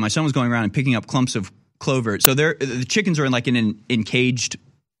stuff. And so my son was going around and picking up clumps of clover. So the chickens are in like an encaged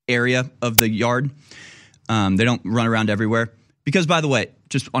area of the yard. They don't run around everywhere. Because, by the way,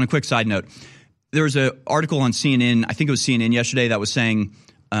 just on a quick side note, there was an article on CNN, I think it was CNN yesterday, that was saying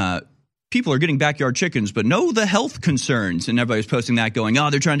people are getting backyard chickens, but know the health concerns. And everybody was posting that going, oh,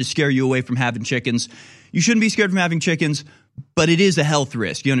 they're trying to scare you away from having chickens. You shouldn't be scared from having chickens, but it is a health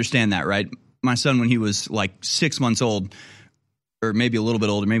risk. You understand that, right? My son, when he was like 6 months old, or maybe a little bit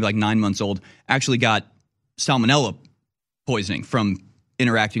older, maybe like 9 months old, actually got salmonella poisoning from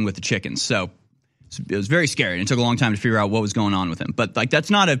interacting with the chickens. So it was very scary. And it took a long time to figure out what was going on with him. But like that's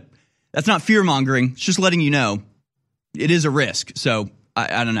not fear mongering. It's just letting you know it is a risk. So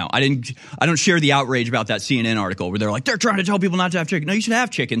I don't know. I don't share the outrage about that CNN article where they're like, they're trying to tell people not to have chicken. No, you should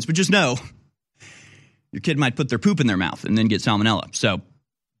have chickens, but just know your kid might put their poop in their mouth and then get salmonella. So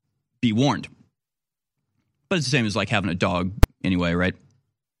be warned. But it's the same as like having a dog anyway, right?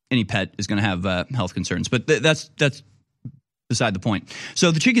 Any pet is going to have health concerns. But that's beside the point.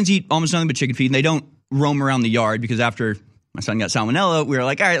 So the chickens eat almost nothing but chicken feed, and they don't roam around the yard because after my son got salmonella, we were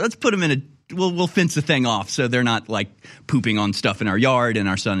like, all right, let's put them in we'll fence the thing off so they're not like pooping on stuff in our yard, and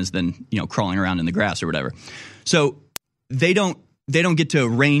our son is then, crawling around in the grass or whatever. So they don't get to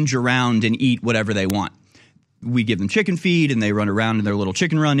range around and eat whatever they want. We give them chicken feed, and they run around in their little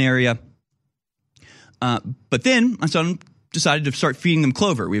chicken run area. But then my son decided to start feeding them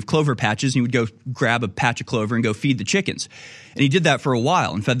clover. We have clover patches, and he would go grab a patch of clover and go feed the chickens. And he did that for a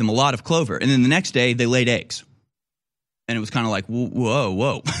while and fed them a lot of clover. And then the next day, they laid eggs. And it was kind of like,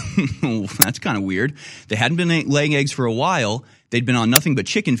 whoa, that's kind of weird. They hadn't been laying eggs for a while. They'd been on nothing but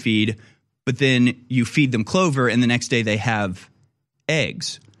chicken feed. But then you feed them clover, and the next day they have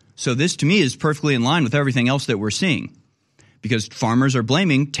eggs. So this, to me, is perfectly in line with everything else that we're seeing. Because farmers are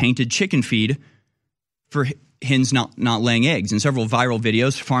blaming tainted chicken feed for hens not laying eggs. In several viral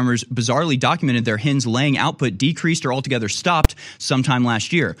videos, farmers bizarrely documented their hens' laying output decreased or altogether stopped sometime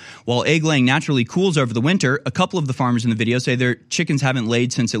last year. While egg laying naturally cools over the winter, a couple of the farmers in the video say their chickens haven't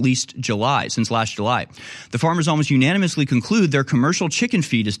laid since at least since last July. The farmers almost unanimously conclude their commercial chicken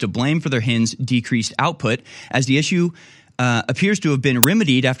feed is to blame for their hens' decreased output, as the issue appears to have been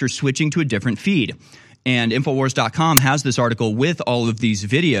remedied after switching to a different feed. And Infowars.com has this article with all of these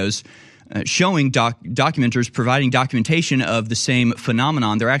videos showing documenters providing documentation of the same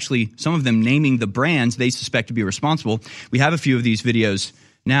phenomenon. They're actually, some of them, naming the brands they suspect to be responsible. We have a few of these videos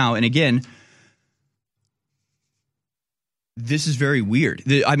now. And again, this is very weird.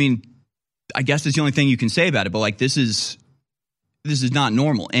 I mean, I guess that's the only thing you can say about it. But like, this is not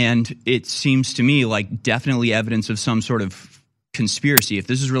normal. And it seems to me like definitely evidence of some sort of conspiracy. If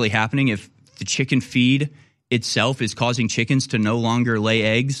this is really happening, if the chicken feed itself is causing chickens to no longer lay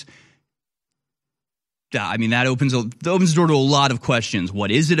eggs, I mean, that opens the door to a lot of questions.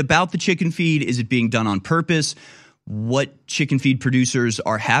 What is it about the chicken feed? Is it being done on purpose? What chicken feed producers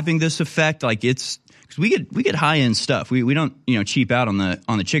are having this effect? Like because we get high end stuff. We don't cheap out on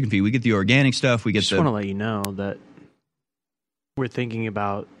the chicken feed. We get the organic stuff. We get. Just want to let you know that we're thinking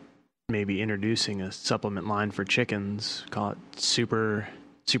about maybe introducing a supplement line for chickens, call it Super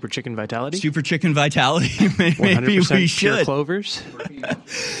Chicken Vitality. Super Chicken Vitality. Maybe we should. Pure clovers.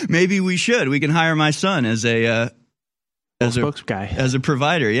 Maybe we should. We can hire my son as a spokes guy, as a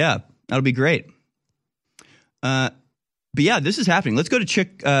provider. Yeah, that'll be great. But yeah, this is happening. Let's go to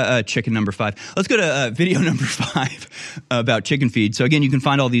chicken number 5. Let's go to video number 5 about chicken feed. So again, you can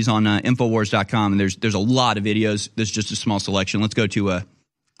find all these on Infowars.com, and there's a lot of videos. This is just a small selection. Let's go to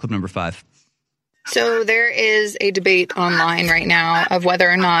clip number 5. So there is a debate online right now of whether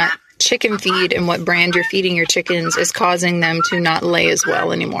or not chicken feed and what brand you're feeding your chickens is causing them to not lay as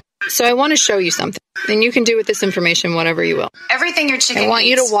well anymore. So I want to show you something, and you can do with this information whatever you will. Everything your chicken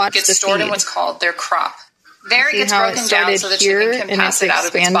gets stored in what's called their crop. There it gets broken down so the chicken can pass it out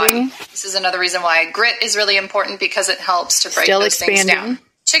of its body. This is another reason why grit is really important, because it helps to break those things down.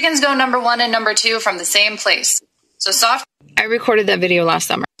 Chickens go number 1 and number 2 from the same place. So soft. I recorded that video last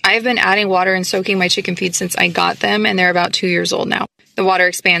summer. I have been adding water and soaking my chicken feed since I got them, and they're about 2 years old now. The water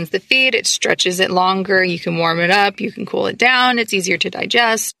expands the feed, it stretches it longer, you can warm it up, you can cool it down, it's easier to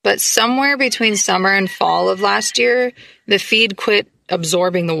digest. But somewhere between summer and fall of last year, the feed quit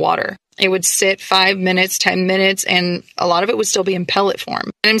absorbing the water. It would sit 5 minutes, 10 minutes, and a lot of it would still be in pellet form.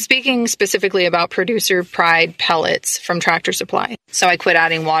 And I'm speaking specifically about Producer Pride pellets from Tractor Supply. So I quit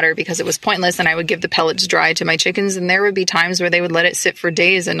adding water because it was pointless, and I would give the pellets dry to my chickens, and there would be times where they would let it sit for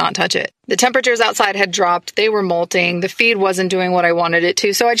days and not touch it. The temperatures outside had dropped, they were molting, the feed wasn't doing what I wanted it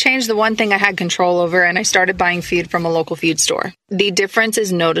to, so I changed the one thing I had control over, and I started buying feed from a local feed store. The difference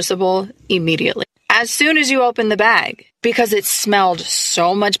is noticeable immediately. As soon as you open the bag, because it smelled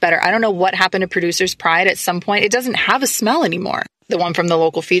so much better. I don't know what happened to Producer's Pride at some point. It doesn't have a smell anymore. The one from the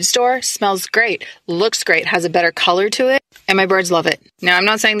local feed store smells great, looks great, has a better color to it, and my birds love it. Now, I'm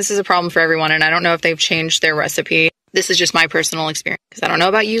not saying this is a problem for everyone, and I don't know if they've changed their recipe. This is just my personal experience. I don't know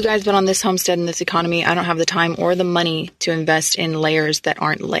about you guys, but on this homestead and this economy, I don't have the time or the money to invest in layers that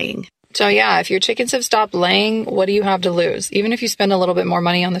aren't laying. So yeah, if your chickens have stopped laying, what do you have to lose? Even if you spend a little bit more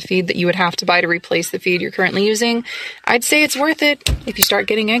money on the feed that you would have to buy to replace the feed you're currently using, I'd say it's worth it if you start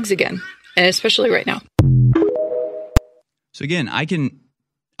getting eggs again, and especially right now. So again, I can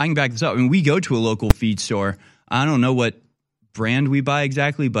back this up. I mean, we go to a local feed store. I don't know what brand we buy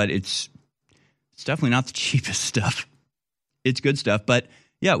exactly, but it's definitely not the cheapest stuff. It's good stuff. But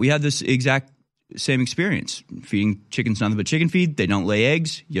yeah, we had this exact same experience. Feeding chickens nothing but chicken feed. They don't lay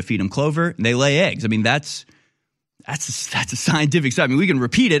eggs. You feed them clover, and they lay eggs. I mean, that's a scientific stuff. I mean, we can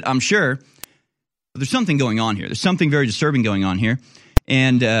repeat it, I'm sure. But there's something going on here. There's something very disturbing going on here.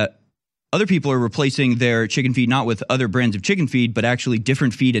 And other people are replacing their chicken feed not with other brands of chicken feed, but actually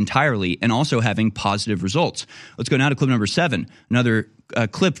different feed entirely, and also having positive results. Let's go now to clip number 7, another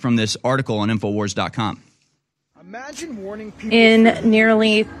clip from this article on Infowars.com. In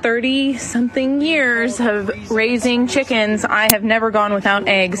nearly 30-something years of raising chickens, I have never gone without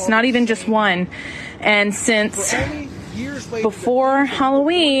eggs, not even just one. And since before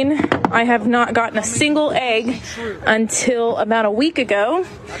Halloween, I have not gotten a single egg until about a week ago,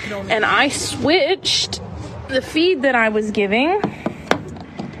 and I switched the feed that I was giving.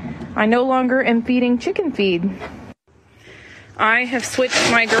 I no longer am feeding chicken feed. I have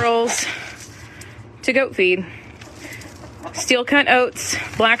switched my girls to goat feed. Steel cut oats,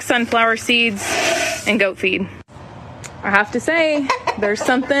 black sunflower seeds, and goat feed. I have to say, there's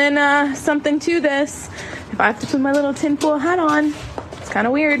something to this. If I have to put my little tinfoil hat on, it's kind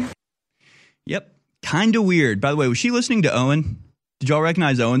of weird. Yep, kind of weird. By the way, was she listening to Owen? Did y'all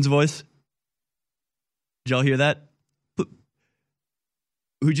recognize Owen's voice? Did y'all hear that?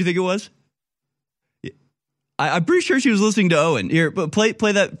 Who'd you think it was? I'm pretty sure she was listening to Owen. Here, but play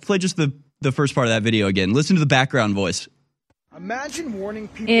just the first part of that video again. Listen to the background voice. Imagine warning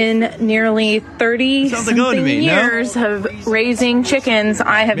people. In nearly 30-something years of raising chickens,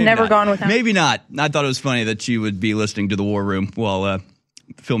 I have never gone without. Maybe not. I thought it was funny that she would be listening to the War Room while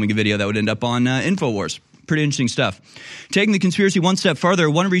filming a video that would end up on Infowars. Pretty interesting stuff. Taking the conspiracy one step further,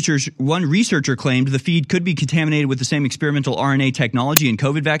 one researcher claimed the feed could be contaminated with the same experimental RNA technology in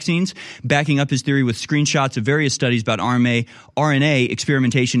COVID vaccines, backing up his theory with screenshots of various studies about RNA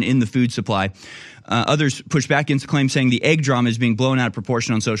experimentation in the food supply. Others push back against the claim, saying the egg drama is being blown out of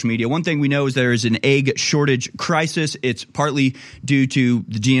proportion on social media. One thing we know is there is an egg shortage crisis. It's partly due to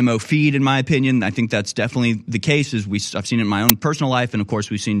the GMO feed, in my opinion. I think that's definitely the case. I've seen it in my own personal life, and of course,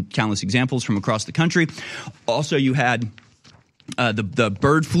 we've seen countless examples from across the country. Also, you had the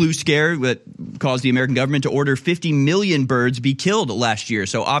bird flu scare that caused the American government to order 50 million birds be killed last year.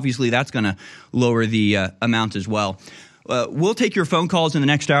 So obviously, that's going to lower the amount as well. We'll take your phone calls in the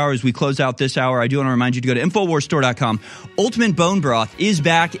next hour as we close out this hour. I do want to remind you to go to InfoWarsStore.com. Ultimate Bone Broth is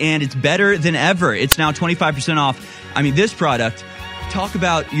back, and it's better than ever. It's now 25% off. I mean, this product, talk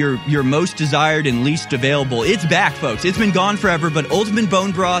about your most desired and least available. It's back, folks. It's been gone forever, but Ultimate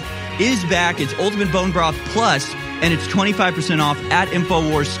Bone Broth is back. It's Ultimate Bone Broth Plus, and it's 25% off at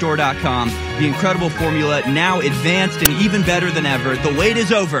InfoWarsStore.com. The incredible formula, now advanced and even better than ever. The wait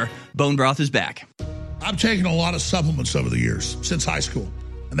is over. Bone Broth is back. I've taken a lot of supplements over the years, since high school,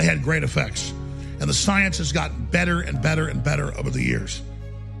 and they had great effects. And the science has gotten better and better and better over the years.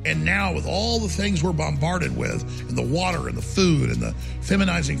 And now with all the things we're bombarded with, and the water and the food and the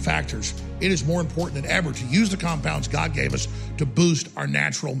feminizing factors, it is more important than ever to use the compounds God gave us to boost our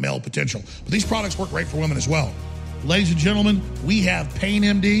natural male potential. But these products work great for women as well. Ladies and gentlemen, we have Pain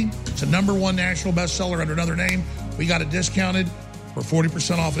MD. It's a #1 national bestseller under another name. We got it discounted for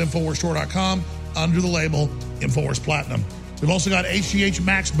 40% off at InfoWarsStore.com under the label InfoWars Platinum. We've also got HGH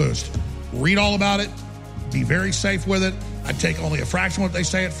Max Boost. Read all about it. Be very safe with it. I take only a fraction of what they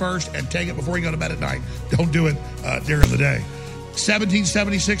say at first and take it before you go to bed at night. Don't do it during the day.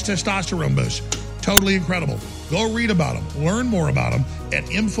 1776 testosterone boost. Totally incredible. Go read about them. Learn more about them at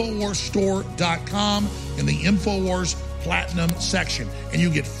InfoWarsStore.com in the InfoWars Platinum section. And you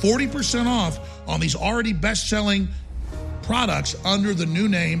get 40% off on these already best-selling products under the new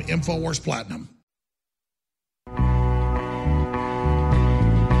name InfoWars Platinum.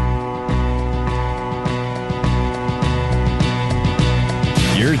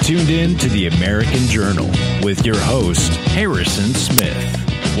 You're tuned in to the American Journal with your host, Harrison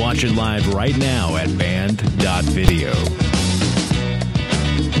Smith. Watch it live right now at band.video.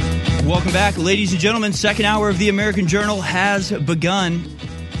 Welcome back, ladies and gentlemen. Second hour of the American Journal has begun.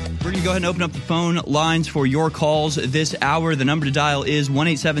 We're going to go ahead and open up the phone lines for your calls this hour. The number to dial is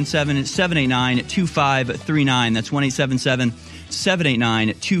 1-877-789-2539. That's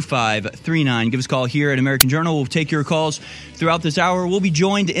 1-877-789-2539. Give us a call here at American Journal. We'll take your calls throughout this hour. We'll be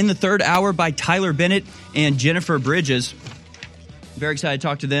joined in the third hour by Tyler Bennett and Jennifer Bridges. Very excited to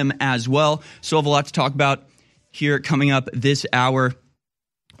talk to them as well. So have a lot to talk about here coming up this hour.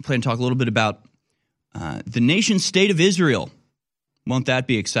 I plan to talk a little bit about the nation state of Israel. Won't that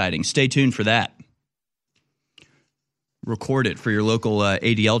be exciting? Stay tuned for that. Record it for your local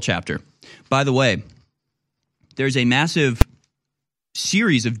ADL chapter. By the way, there's a massive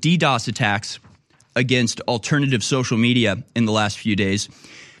series of DDoS attacks against alternative social media in the last few days.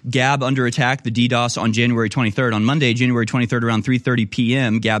 Gab under attack, the DDoS on January 23rd. On Monday, January 23rd, around 3:30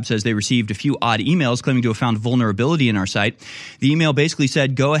 p.m., Gab says they received a few odd emails claiming to have found vulnerability in our site. The email basically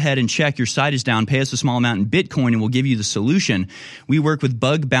said, go ahead and check. Your site is down. Pay us a small amount in Bitcoin and we'll give you the solution. We work with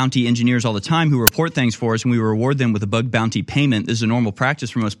bug bounty engineers all the time who report things for us, and we reward them with a bug bounty payment. This is a normal practice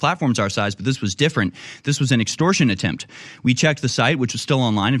for most platforms our size, but this was different. This was an extortion attempt. We checked the site, which was still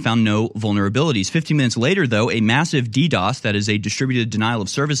online, and found no vulnerabilities. 15 minutes later, though, a massive DDoS, that is a distributed denial of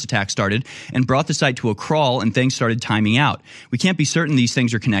service attack, started and brought the site to a crawl, and things started timing out. We can't be certain these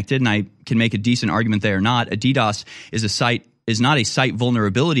things are connected, and I can make a decent argument they are not. A DDoS is not a site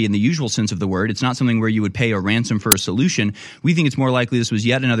vulnerability in the usual sense of the word. It's not something where you would pay a ransom for a solution. We think it's more likely this was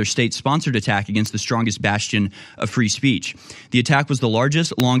yet another state-sponsored attack against the strongest bastion of free speech. The attack was the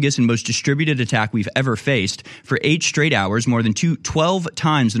largest, longest, and most distributed attack we've ever faced. For 8 straight hours, more than 12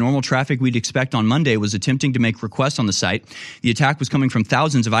 times the normal traffic we'd expect on Monday was attempting to make requests on the site. The attack was coming from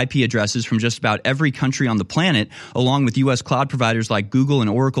thousands of IP addresses from just about every country on the planet, along with U.S. cloud providers like Google and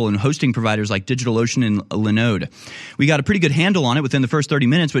Oracle and hosting providers like DigitalOcean and Linode. We got a pretty good handle on it within the first 30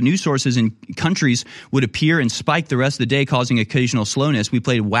 minutes, but news sources in countries would appear and spike the rest of the day, causing occasional slowness. We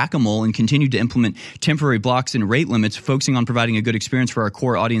played whack-a-mole and continued to implement temporary blocks and rate limits, focusing on providing a good experience for our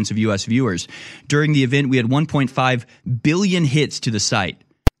core audience of U.S. viewers. During the event, we had 1.5 billion hits to the site,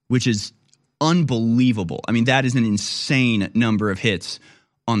 which is unbelievable. I mean, that is an insane number of hits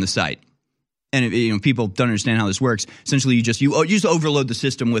on the site. And people don't understand how this works. Essentially, you just overload the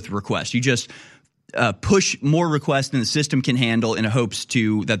system with requests. You just push more requests than the system can handle in hopes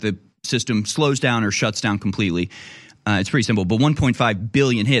that the system slows down or shuts down completely. It's pretty simple. But 1.5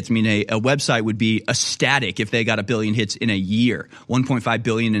 billion hits. I mean, a website would be ecstatic if they got 1 billion hits in a year. 1.5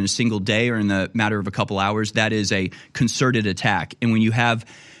 billion in a single day or in the matter of a couple hours, that is a concerted attack. And when you have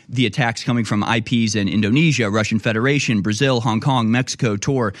the attacks coming from IPs in Indonesia, Russian Federation, Brazil, Hong Kong, Mexico,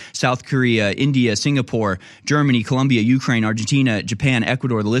 Tor, South Korea, India, Singapore, Germany, Colombia, Ukraine, Argentina, Japan,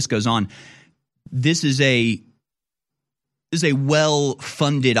 Ecuador, the list goes on. This is a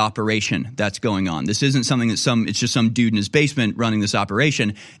well-funded operation that's going on. This isn't something that it's just some dude in his basement running this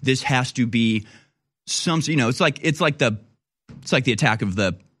operation. This has to be it's like the attack of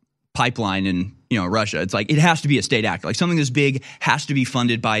the pipeline in Russia. It's like it has to be a state actor. Like something this big has to be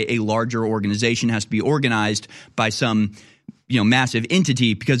funded by a larger organization, has to be organized by some, massive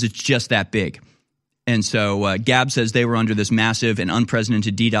entity because it's just that big. And so Gab says they were under this massive and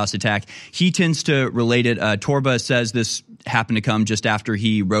unprecedented DDoS attack. He tends to relate it. Torba says this happened to come just after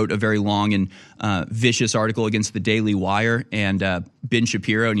he wrote a very long and vicious article against the Daily Wire and Ben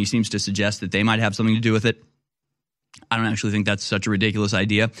Shapiro, and he seems to suggest that they might have something to do with it. I don't actually think that's such a ridiculous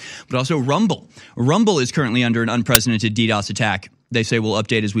idea. But also Rumble. Rumble is currently under an unprecedented DDoS attack. They say we'll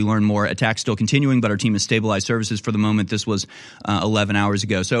update as we learn more. Attack still continuing, but our team has stabilized services for the moment. This was 11 hours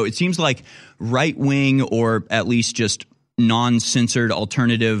ago. So it seems like right-wing or at least just non-censored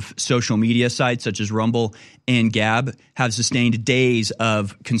alternative social media sites such as Rumble and Gab have sustained days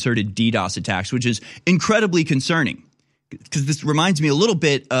of concerted DDoS attacks, which is incredibly concerning because this reminds me a little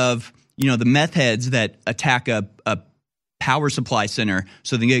bit of the meth heads that attack a power supply center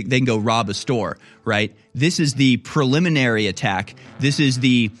so they can go rob a store, right? This is the preliminary attack. This is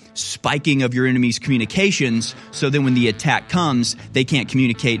the spiking of your enemy's communications so then when the attack comes, they can't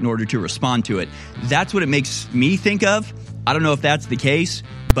communicate in order to respond to it. That's what it makes me think of. I don't know if that's the case,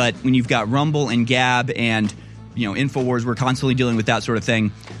 but when you've got Rumble and Gab and InfoWars, we're constantly dealing with that sort of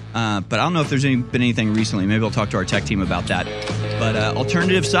thing. But I don't know if there's been anything recently. Maybe I'll talk to our tech team about that. But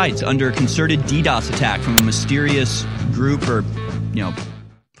alternative sites under concerted DDoS attack from a mysterious group or,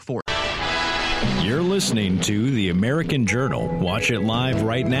 force. You're listening to The American Journal. Watch it live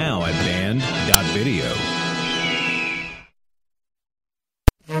right now at band.video.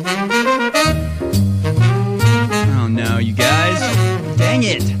 Oh, no, you guys. Dang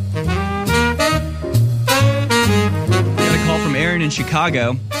it. We got a call from Erin in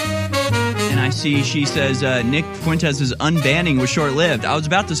Chicago. And I see she says Nick Fuentes' unbanning was short-lived. I was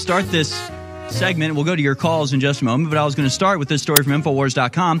about to start this segment. We'll go to your calls in just a moment, but I was going to start with this story from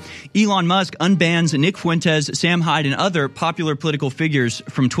Infowars.com. Elon Musk unbans Nick Fuentes, Sam Hyde, and other popular political figures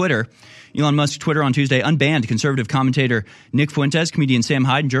from Twitter. Elon Musk's Twitter on Tuesday unbanned conservative commentator Nick Fuentes, comedian Sam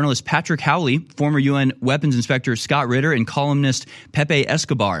Hyde, and journalist Patrick Howley, former UN weapons inspector Scott Ritter, and columnist Pepe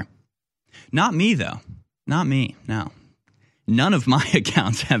Escobar. Not me, though. Not me, no. None of my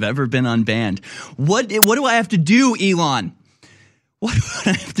accounts have ever been unbanned. What do I have to do, Elon? What do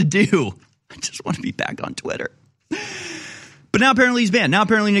I have to do? I just want to be back on Twitter. But now apparently he's banned. Now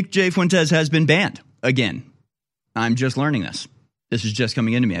apparently Nick J. Fuentes has been banned again. I'm just learning this. This is just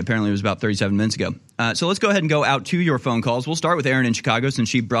coming into me. Apparently it was about 37 minutes ago. So let's go ahead and go out to your phone calls. We'll start with Erin in Chicago since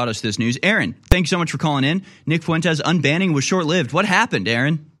she brought us this news. Erin, thank you so much for calling in. Nick Fuentes unbanning was short-lived. What happened,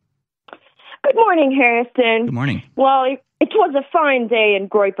 Erin? Good morning, Harrison. Good morning. Well, it was a fine day in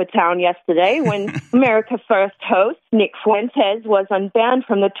Groypa Town yesterday when America First host Nick Fuentes was unbanned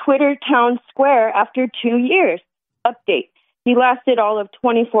from the Twitter town square after 2 years. Update. He lasted all of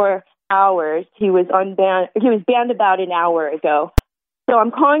 24 hours. He was banned about an hour ago. So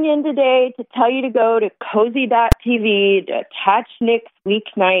I'm calling in today to tell you to go to cozy.tv to attach Nick's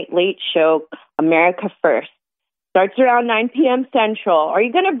weeknight late show, America First. Starts around 9 p.m. Central. Are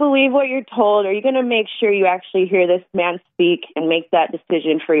you going to believe what you're told? Are you going to make sure you actually hear this man speak and make that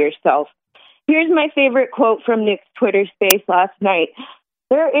decision for yourself? Here's my favorite quote from Nick's Twitter space last night.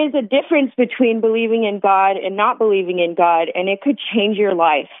 There is a difference between believing in God and not believing in God, and it could change your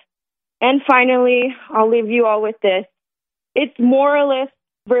life. And finally, I'll leave you all with this. It's moralist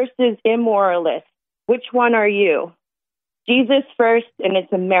versus immoralist. Which one are you? Jesus first, and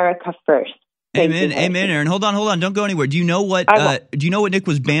it's America first. Amen, amen, Erin. Hold on. Don't go anywhere. Do you know what Nick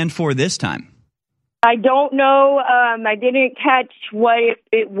was banned for this time? I don't know. I didn't catch what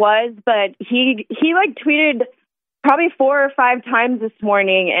it was, but he tweeted probably 4 or 5 times this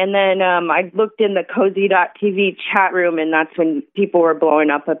morning, and then I looked in the cozy.tv chat room, and that's when people were blowing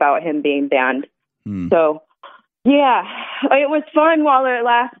up about him being banned. So, yeah, it was fun while it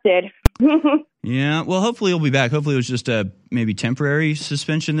lasted. Yeah, well, hopefully he'll be back. Hopefully it was just a maybe temporary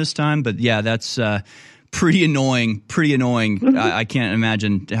suspension this time. But yeah, that's pretty annoying. I can't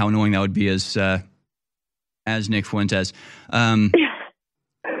imagine how annoying that would be as Nick Fuentes.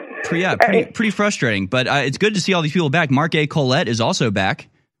 Pretty frustrating. But it's good to see all these people back. Mark A. Collette is also back.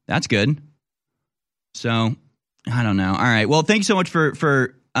 That's good. So I don't know. All right. Well, thank you so much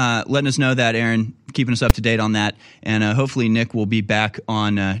for letting us know that, Erin, keeping us up to date on that. And hopefully Nick will be back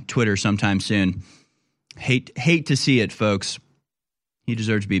on Twitter sometime soon. Hate to see it, folks. He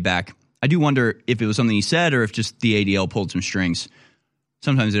deserves to be back. I do wonder if it was something he said or if just the ADL pulled some strings.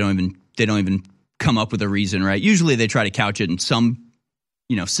 Sometimes they don't even come up with a reason, right? Usually they try to couch it in some,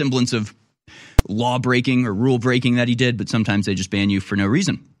 semblance of law breaking or rule breaking that he did, but sometimes they just ban you for no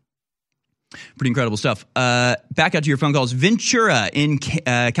reason. Pretty incredible stuff. Back out to your phone calls. Ventura in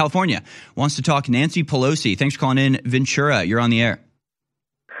California wants to talk Nancy Pelosi. Thanks for calling in, Ventura. You're on the air.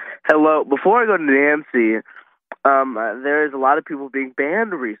 Hello. Before I go to Nancy, there's a lot of people being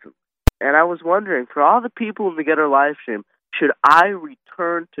banned recently. And I was wondering, for all the people in the Getter live stream, should I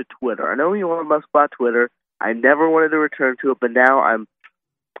return to Twitter? I know Elon Musk bought Twitter. I never wanted to return to it, but now I'm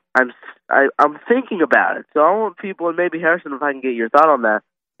thinking about it. So I want people, and maybe Harrison, if I can get your thought on that,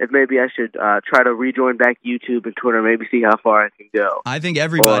 if maybe I should try to rejoin back YouTube and Twitter, maybe see how far I can go. I think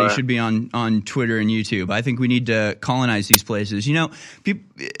everybody should be on Twitter and YouTube. I think we need to colonize these places. You know,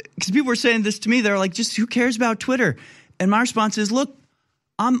 because people were saying this to me. They're like, just who cares about Twitter? And my response is, look,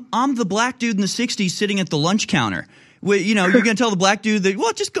 I'm the black dude in the 60s sitting at the lunch counter. You know, you're going to tell the black dude that,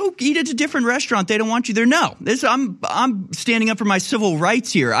 well, just go eat at a different restaurant. They don't want you there. No, I'm standing up for my civil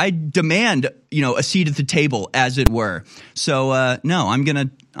rights here. I demand, a seat at the table, as it were. So, no, I'm going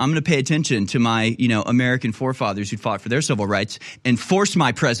to pay attention to my, American forefathers who fought for their civil rights and force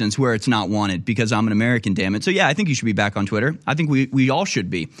my presence where it's not wanted because I'm an American, damn it. So, yeah, I think you should be back on Twitter. I think we all should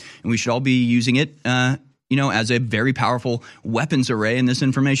be. And we should all be using it, as a very powerful weapons array in this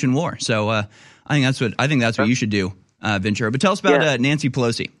information war. So I think that's what you should do. Ventura, but tell us about Nancy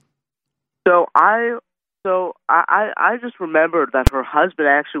Pelosi. So I just remembered that her husband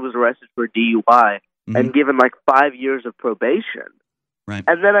actually was arrested for DUI and given like 5 years of probation. Right.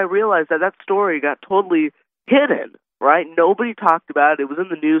 And then I realized that story got totally hidden. Right? Nobody talked about it. It was in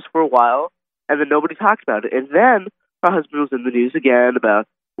the news for a while, and then nobody talked about it. And then her husband was in the news again about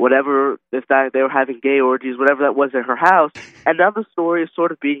whatever, if that they were having gay orgies, whatever that was at her house. And now the story is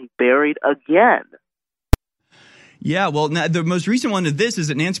sort of being buried again. Yeah, well, the most recent one of this is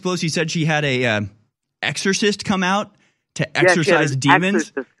that Nancy Pelosi said she had a exorcist come out to exorcise demons.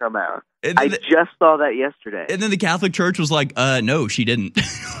 Exorcist come out. I just saw that yesterday. And then the Catholic Church was like, no, she didn't.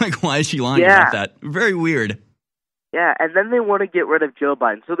 Like, why is she lying about that? Very weird. Yeah, and then they want to get rid of Joe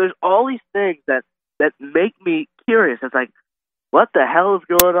Biden. So there's all these things that make me curious. It's like, what the hell is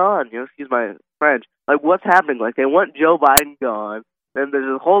going on? Excuse my French. Like, what's happening? Like, they want Joe Biden gone. Then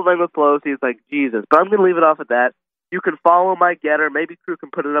there's this whole thing with Pelosi. It's like, Jesus. But I'm going to leave it off at that. You can follow my Getter. Maybe Crew can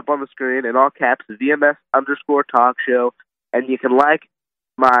put it up on the screen in all caps, VMS_talk show. And you can like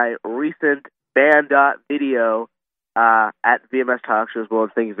my recent band.video at VMS Talk Show as well.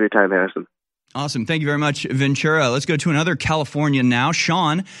 Thank you for your time, Harrison. Awesome. Thank you very much, Ventura. Let's go to another California now.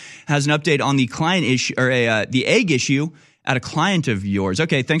 Sean has an update on the client issue, or the egg issue at a client of yours.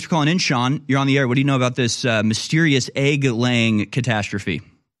 Okay, thanks for calling in, Sean. You're on the air. What do you know about this mysterious egg-laying catastrophe?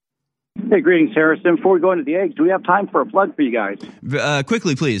 Hey, greetings, Harrison. Before we go into the eggs, do we have time for a plug for you guys?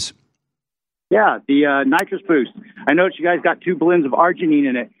 Quickly, please. Yeah, the Nitrous Boost. I noticed you guys got 2 blends of arginine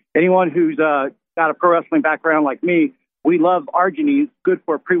in it. Anyone who's got a pro wrestling background like me, we love arginine. It's good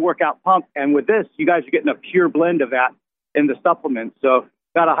for a pre-workout pump. And with this, you guys are getting a pure blend of that in the supplement. So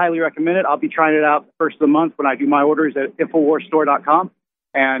gotta highly recommend it. I'll be trying it out the first of the month when I do my orders at InfoWarsStore.com.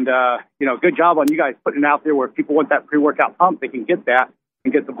 And, good job on you guys putting it out there where if people want that pre-workout pump, they can get that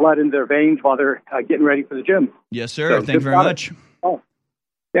and get the blood into their veins while they're getting ready for the gym. Yes, sir. So, thank you very much. Oh,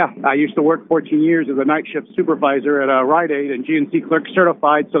 yeah. I used to work 14 years as a night shift supervisor at Rite Aid and GNC clerk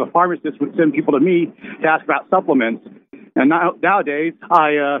certified, so the pharmacist would send people to me to ask about supplements. And nowadays,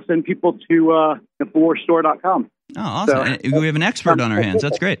 I send people to InfoWarsStore.com. Oh, awesome. So, we have an expert on our hands.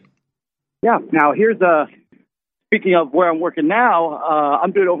 That's great. Yeah. Now, here's speaking of where I'm working now,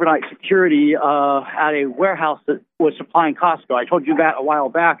 I'm doing overnight security at a warehouse that was supplying Costco. I told you that a while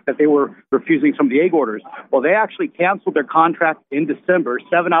back, that they were refusing some of the egg orders. Well, they actually canceled their contract in December.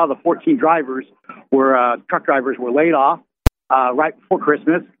 7 out of the 14 drivers truck drivers were laid off right before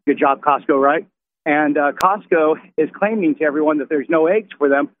Christmas. Good job, Costco, right? And Costco is claiming to everyone that there's no eggs for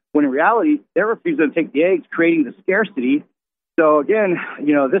them, when in reality, they're refusing to take the eggs, creating the scarcity. So again,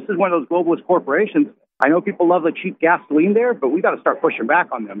 this is one of those globalist corporations. I know people love the cheap gasoline there, but we got to start pushing back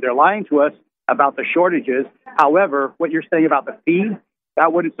on them. They're lying to us about the shortages. However, what you're saying about the feed,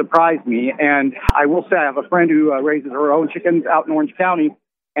 that wouldn't surprise me. And I will say I have a friend who raises her own chickens out in Orange County,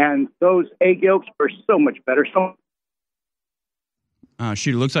 and those egg yolks are so much better.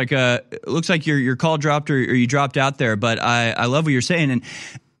 Shoot, it looks like your call dropped or you dropped out there, but I love what you're saying. And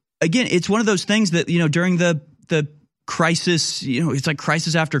again, it's one of those things that, during the crisis, it's like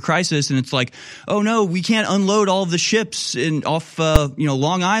crisis after crisis, and it's like, oh no, we can't unload all of the ships off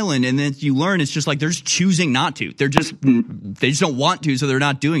Long Island, and then you learn it's just like they're just choosing not to. They just don't want to, so they're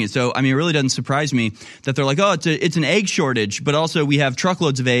not doing it. So I mean, it really doesn't surprise me that they're like, oh, it's an egg shortage, but also we have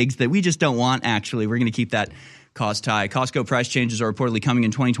truckloads of eggs that we just don't want. Actually, we're going to keep that cost high. Costco price changes are reportedly coming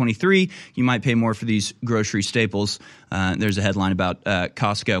in 2023. You might pay more for these grocery staples. There's a headline about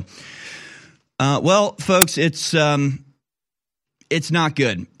Costco. Well, folks, it's not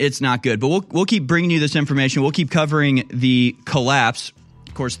good. It's not good. But we'll keep bringing you this information. We'll keep covering the collapse.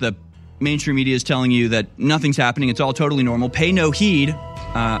 Of course, the mainstream media is telling you that nothing's happening. It's all totally normal. Pay no heed.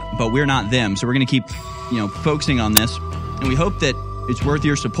 But we're not them. So we're going to keep, focusing on this. And we hope that it's worth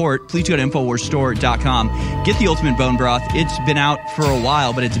your support. Please go to InfoWarsStore.com. Get the Ultimate Bone Broth. It's been out for a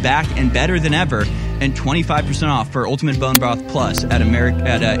while, but it's back and better than ever. And 25% off for Ultimate Bone Broth Plus at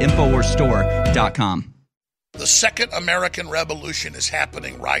InfoWarsStore.com. The Second American Revolution is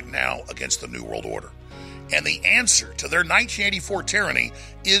happening right now against the New World Order. And the answer to their 1984 tyranny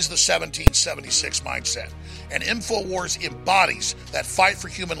is the 1776 mindset. And InfoWars embodies that fight for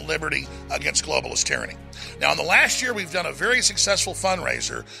human liberty against globalist tyranny. Now, in the last year, we've done a very successful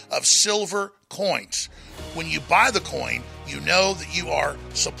fundraiser of silver coins. When you buy the coin, you know that you are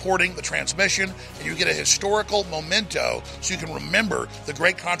supporting the transmission, and you get a historical memento so you can remember the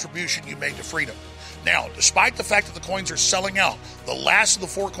great contribution you made to freedom. Now, despite the fact that the coins are selling out, the last of the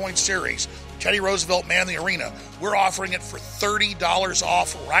 4-coin series, Teddy Roosevelt Man the Arena, we're offering it for $30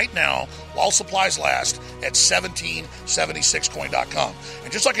 off right now while supplies last at 1776coin.com.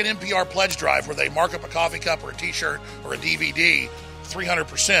 And just like an NPR pledge drive where they mark up a coffee cup or a t-shirt or a DVD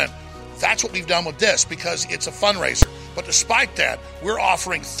 300%, that's what we've done with this because it's a fundraiser. But despite that, we're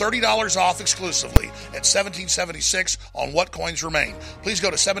offering $30 off exclusively at 1776 on what coins remain. Please go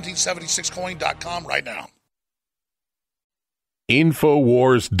to 1776coin.com right now.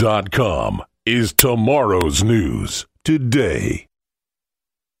 Infowars.com is tomorrow's news today.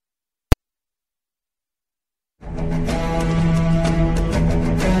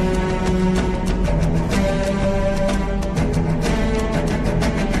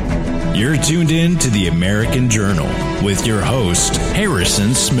 You're tuned in to the American Journal with your host,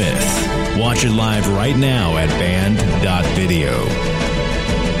 Harrison Smith. Watch it live right now at band.video.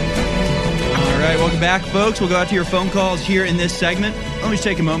 All right, welcome back, folks. We'll go out to your phone calls here in this segment. Let me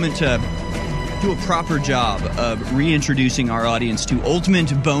take a moment to do a proper job of reintroducing our audience to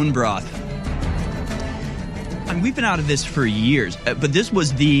Ultimate Bone Broth. I mean, we've been out of this for years, but this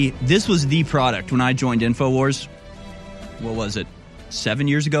was the product when I joined InfoWars. What was it? 7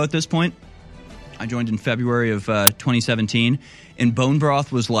 years ago at this point. I joined in February of 2017, and Bone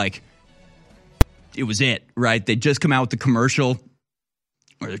Broth was like, it was it, right? They'd just come out with the commercial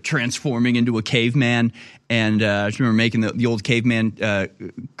where they're transforming into a caveman, and I just remember making the old caveman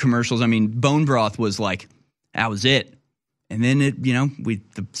commercials. I mean, Bone Broth was like, that was it. And then the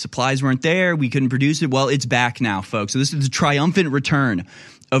supplies weren't there. We couldn't produce it. Well, it's back now, folks. So this is the triumphant return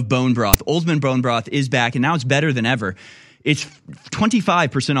of Bone Broth. Ultimate Bone Broth is back, and now it's better than ever. It's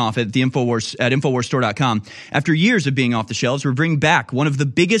 25% off at InfoWarsStore.com. After years of being off the shelves, we're bringing back one of the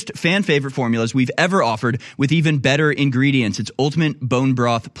biggest fan favorite formulas we've ever offered with even better ingredients. It's Ultimate Bone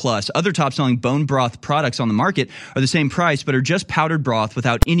Broth Plus. Other top selling bone broth products on the market are the same price, but are just powdered broth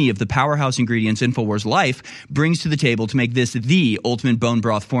without any of the powerhouse ingredients InfoWars Life brings to the table to make this the ultimate bone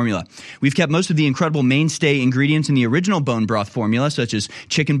broth formula. We've kept most of the incredible mainstay ingredients in the original bone broth formula, such as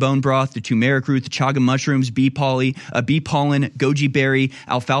chicken bone broth, the turmeric root, the chaga mushrooms, bee pollen, goji berry,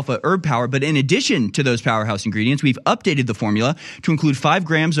 alfalfa herb power. But in addition to those powerhouse ingredients, we've updated the formula to include 5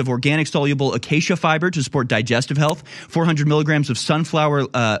 grams of organic soluble acacia fiber to support digestive health, 400 milligrams of sunflower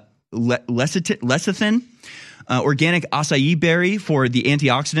lecithin, organic acai berry for the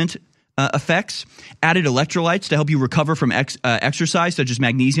antioxidant effects, added electrolytes to help you recover from exercise, such as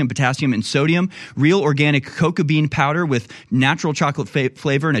magnesium, potassium, and sodium, real organic cocoa bean powder with natural chocolate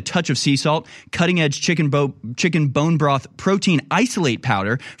flavor and a touch of sea salt, cutting-edge chicken bone broth protein isolate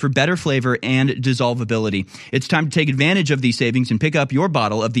powder for better flavor and dissolvability. It's time to take advantage of these savings and pick up your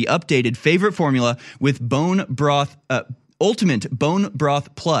bottle of the updated favorite formula with bone broth Ultimate Bone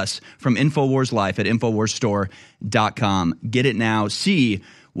Broth Plus from InfoWars Life at InfoWarsStore.com. Get it now. See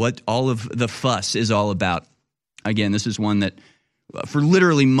what all of the fuss is all about. Again, this is one that for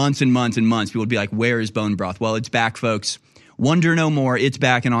literally months and months and months, people would be like, where is bone broth? Well, it's back, folks. Wonder no more. It's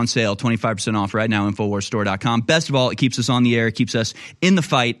back and on sale. 25% off right now, InfoWarsStore.com. Best of all, it keeps us on the air. It keeps us in the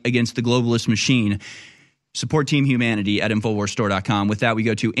fight against the globalist machine. Support Team Humanity at InfoWarsStore.com. With that, we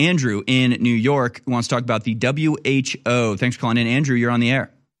go to Andrew in New York, who wants to talk about the WHO. Thanks for calling in. Andrew, you're on the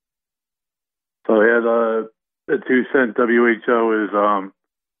air. So, yeah, the 2-cent WHO is...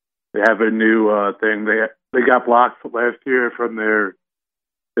 They have a new thing. They got blocked last year from their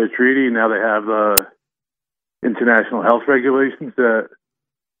treaty. Now they have international health regulations that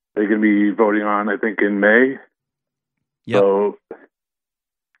they're going to be voting on, I think, in May. Yep. So,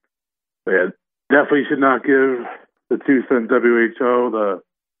 yeah, definitely should not give the 2-cent WHO, the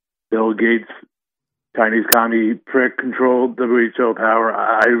Bill Gates Chinese commie prick controlled WHO power,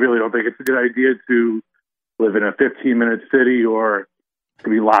 I really don't think it's a good idea to live in a 15-minute city or to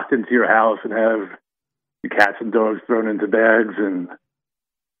be locked into your house and have your cats and dogs thrown into bags and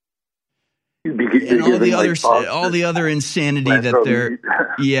all the other insanity that they're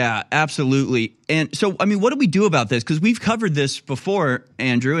yeah, absolutely. And so, I mean, what do we do about this? Because we've covered this before,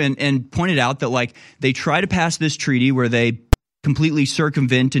 Andrew, and pointed out that like they try to pass this treaty where they completely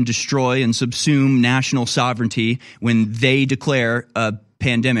circumvent and destroy and subsume national sovereignty when they declare a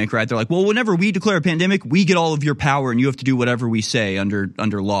pandemic, right? They're like, well, whenever we declare a pandemic, we get all of your power and you have to do whatever we say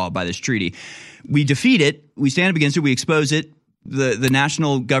under law by this treaty. We defeat it. We stand up against it. We expose it. The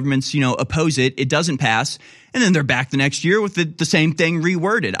national governments, oppose it. It doesn't pass. And then they're back the next year with the same thing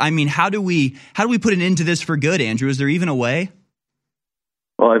reworded. I mean, how do we put an end to this for good, Andrew? Is there even a way?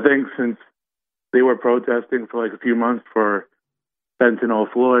 Well, I think since they were protesting for like a few months for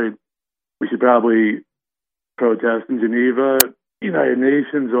Fentanyl Floyd, we should probably protest in Geneva, United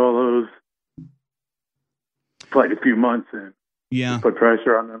Nations, all those for like a few months and put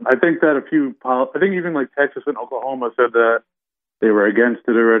pressure on them. I think that I think even like Texas and Oklahoma said that they were against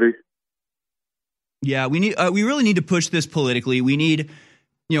it already. Yeah, we really need to push this politically. We need,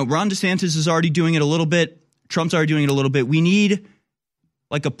 Ron DeSantis is already doing it a little bit. Trump's already doing it a little bit. We need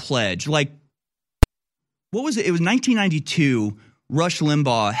like a pledge. Like, what was it? It was 1992. Rush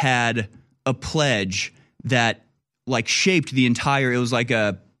Limbaugh had a pledge that like shaped the entire, it was like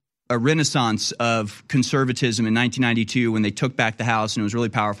a renaissance of conservatism in 1992 when they took back the House, and it was really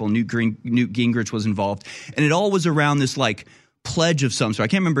powerful. Newt Gingrich was involved. And it all was around this like pledge of some sort. I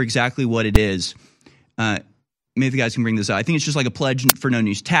can't remember exactly what it is. Maybe the guys can bring this out. I think it's just like a pledge for no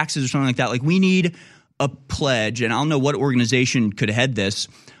new taxes or something like that. Like we need a pledge, and I don't know what organization could head this.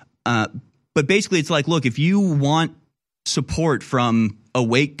 But basically it's like, look, if you want support from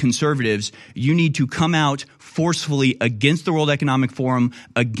awake conservatives, you need to come out forcefully against the World Economic Forum,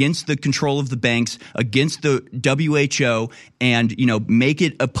 against the control of the banks, against the WHO, and make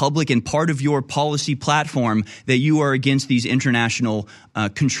it a public and part of your policy platform that you are against these international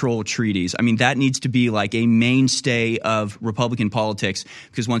control treaties. I mean, that needs to be like a mainstay of Republican politics,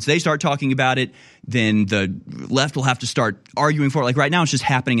 because once they start talking about it, then the left will have to start arguing for it. Like right now, it's just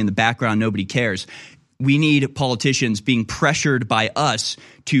happening in the background. Nobody cares. We need politicians being pressured by us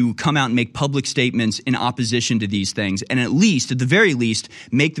to come out and make public statements in opposition to these things. And at the very least,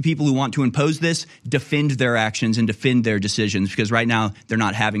 make the people who want to impose this defend their actions and defend their decisions, because right now they're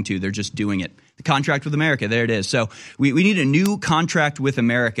not having to. They're just doing it. The contract with America, there it is. So we need a new contract with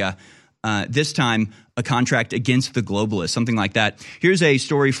America, this time a contract against the globalists, something like that. Here's a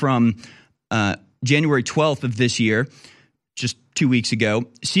story from January 12th of this year. Just 2 weeks ago,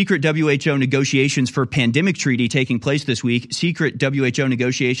 secret WHO negotiations for pandemic treaty taking place this week. Secret WHO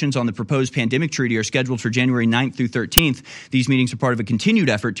negotiations on the proposed pandemic treaty are scheduled for January 9th through 13th. These meetings are part of a continued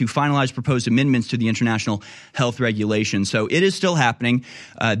effort to finalize proposed amendments to the international health regulations. So it is still happening.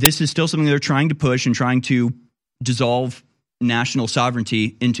 This is still something they're trying to push and trying to dissolve national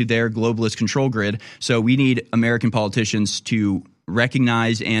sovereignty into their globalist control grid. So we need American politicians to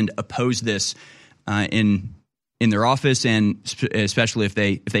recognize and oppose this in their office, and especially if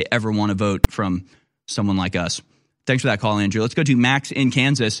they ever want to vote from someone like us. Thanks for that call, Andrew. Let's go to Max in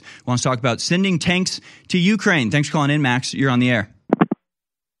Kansas. Wants to talk about sending tanks to Ukraine. Thanks for calling in, Max. You're on the air.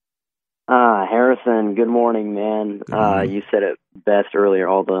 Harrison, good morning, man. You said it best earlier.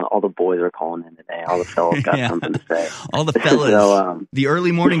 All the boys are calling in today. All the fellas got something to say. All the fellas. So, the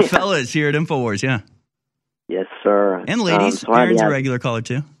early morning fellas here at InfoWars, yeah. Yes, sir. And ladies. So Aaron's a regular caller,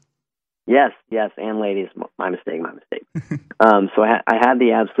 too. Yes, and ladies. My mistake. So I had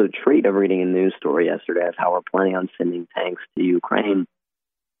the absolute treat of reading a news story yesterday of how we're planning on sending tanks to Ukraine.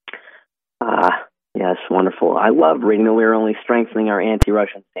 Yes, wonderful. I love reading that we're only strengthening our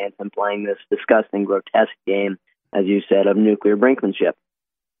anti-Russian stance and playing this disgusting, grotesque game, as you said, of nuclear brinkmanship.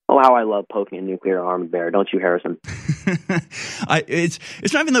 Oh, how I love poking a nuclear-armed bear, don't you, Harrison?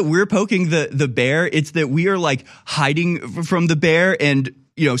 It's not even that we're poking the bear. It's that we are like hiding from the bear, and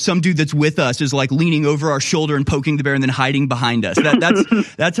some dude that's with us is like leaning over our shoulder and poking the bear and then hiding behind us.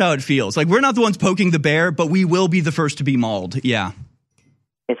 That's how it feels. Like we're not the ones poking the bear, but we will be the first to be mauled. Yeah.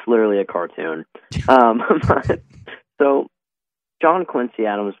 It's literally a cartoon. So John Quincy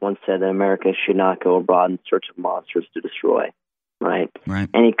Adams once said that America should not go abroad in search of monsters to destroy. Right.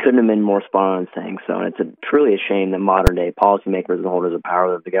 And he couldn't have been more spot on in saying so. And it's truly a shame that modern day policymakers and holders of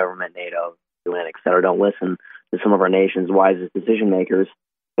power of the government, NATO, UN, et cetera, don't listen to some of our nation's wisest decision makers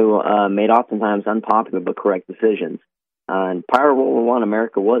who made oftentimes unpopular but correct decisions. And prior to World War I,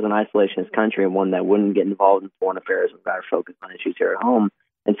 America was an isolationist country and one that wouldn't get involved in foreign affairs and got focused on issues here at home.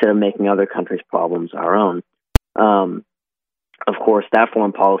 instead of making other countries' problems our own. Of course, that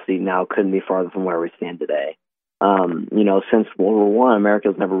foreign policy now couldn't be farther from where we stand today. Since World War I, America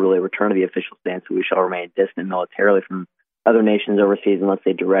has never really returned to the official stance that we shall remain distant militarily from other nations overseas unless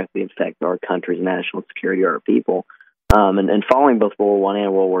they directly affect our country's national security or our people. And following both World War I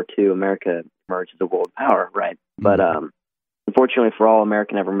and World War II, America emerged as a world power, right? But unfortunately for all,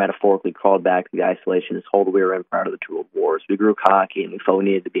 America never metaphorically crawled back to the isolationist hole that we were in prior to the two world wars. We grew cocky and we felt we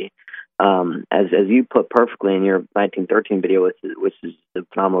needed to be. As you put perfectly in your 1913 video, which is a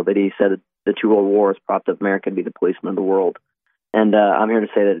phenomenal video, you said that the two world wars propped up America to be the policeman of the world. And I'm here to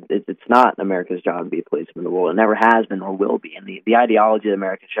say that it's not America's job to be a policeman of the world. It never has been or will be. And the ideology that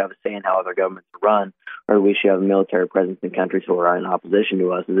America should have a say in how other governments are run, or we should have a military presence in countries who are in opposition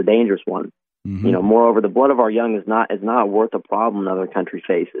to us, is a dangerous one. Mm-hmm. Moreover, the blood of our young is not worth a problem another country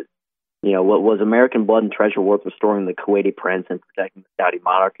faces. What was American blood and treasure worth restoring the Kuwaiti prince and protecting the Saudi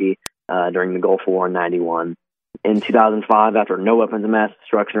monarchy during the Gulf War in 91? In 2005, after no weapons of mass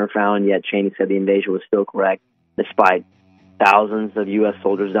destruction are found, yet Cheney said the invasion was still correct, despite thousands of U.S.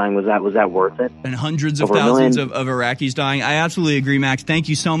 soldiers dying. Was that worth it? And hundreds of thousands of Iraqis dying. I absolutely agree, Max. Thank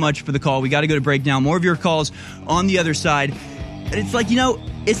you so much for the call. We got to go to break now. More of your calls on the other side. And it's like,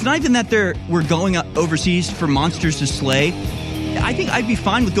 it's not even that we're going overseas for monsters to slay. I think I'd be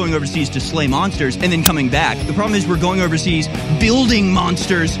fine with going overseas to slay monsters and then coming back. The problem is we're going overseas, building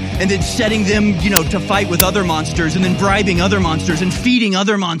monsters, and then setting them, to fight with other monsters, and then bribing other monsters and feeding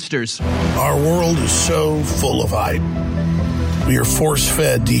other monsters. Our world is so full of hype. We are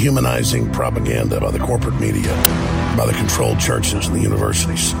force-fed dehumanizing propaganda by the corporate media, by the controlled churches and the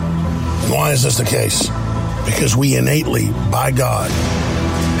universities. And why is this the case? Because we innately, by God,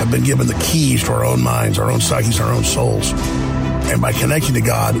 have been given the keys to our own minds, our own psyches, our own souls. And by connecting to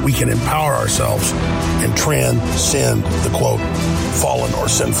God, we can empower ourselves and transcend the, quote, fallen or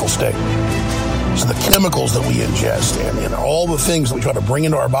sinful state. So the chemicals that we ingest and all the things that we try to bring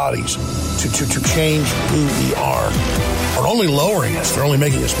into our bodies to change who we are only lowering us. They're only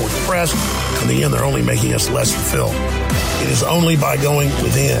making us more depressed. In the end, they're only making us less fulfilled. It is only by going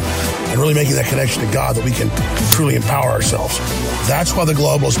within and really making that connection to God that we can truly empower ourselves. That's why the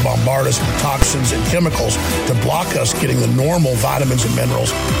globalists bombard us with toxins and chemicals to block us getting the normal vitamins and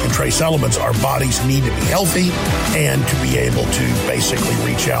minerals and trace elements our bodies need to be healthy and to be able to basically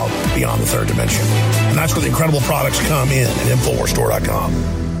reach out beyond the third dimension. And that's where the incredible products come in at InfoWarsStore.com.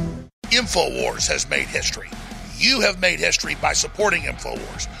 InfoWars has made history. You have made history by supporting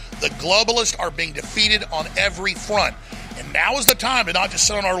InfoWars. The globalists are being defeated on every front. And now is the time to not just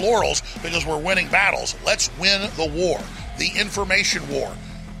sit on our laurels because we're winning battles. Let's win the war, the information war.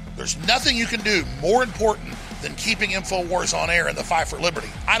 There's nothing you can do more important than keeping InfoWars on air in the fight for liberty.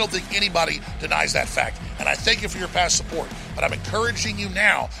 I don't think anybody denies that fact. And I thank you for your past support. But I'm encouraging you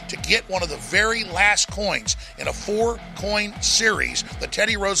now to get one of the very last coins in a 4-coin series, the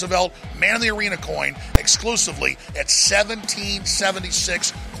Teddy Roosevelt Man in the Arena coin, exclusively at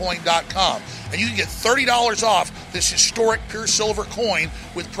 1776coin.com. And you can get $30 off this historic pure silver coin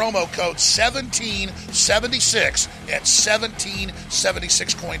with promo code 1776 at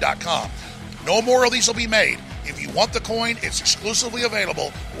 1776coin.com. No more of these will be made. If you want the coin, it's exclusively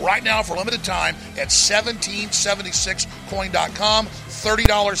available right now for a limited time at 1776coin.com.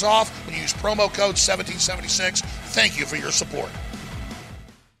 $30 off when you use promo code 1776. Thank you for your support.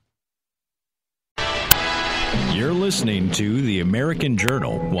 You're listening to The American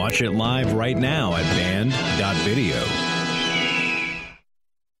Journal. Watch it live right now at band.video.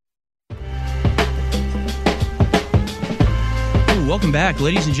 Welcome back,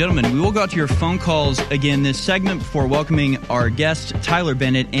 ladies and gentlemen. We will go out to your phone calls again this segment before welcoming our guests, Tyler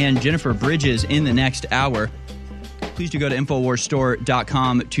Bennett and Jennifer Bridges, in the next hour. Please do go to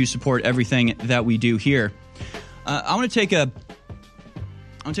InfoWarsStore.com to support everything that we do here. I want to take a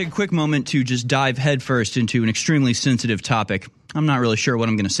quick moment to just dive headfirst into an extremely sensitive topic. I'm not really sure what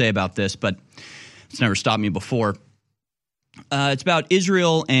I'm going to say about this, but it's never stopped me before. It's about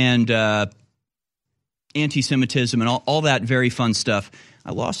Israel and anti-Semitism and all that very fun stuff.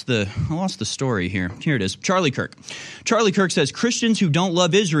 I lost the story here. Here it is. Charlie Kirk. Charlie Kirk says Christians who don't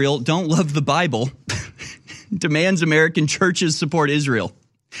love Israel don't love the Bible. Demands American churches support Israel.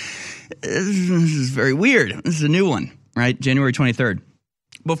 This is very weird. This is a new one, right? January 23rd.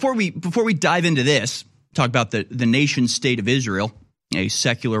 Before we dive into this, talk about the nation state of Israel, a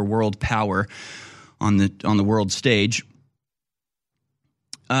secular world power on the world stage.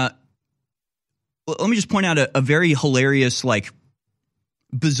 Let me just point out a very hilarious,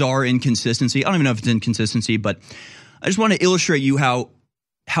 bizarre inconsistency. I don't even know if it's inconsistency, but I just want to illustrate you how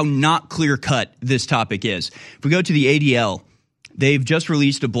not clear-cut this topic is. If we go to the ADL, They've just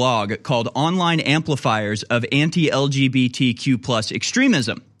released a blog called Online Amplifiers of Anti-LGBTQ plus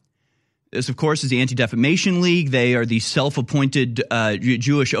Extremism. This, of course, is the Anti-Defamation League. They are the self-appointed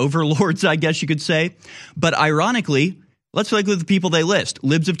Jewish overlords, I guess you could say. But ironically, let's look at the people they list.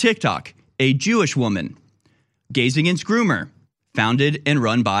 Libs of TikTok, a Jewish woman. Gays Against Groomer, founded and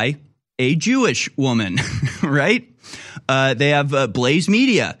run by a Jewish woman, right? They have Blaze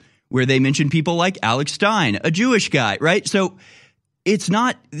Media, where they mention people like Alex Stein, a Jewish guy, right? So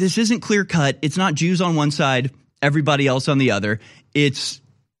this isn't clear cut. It's not Jews on one side, everybody else on the other. It's,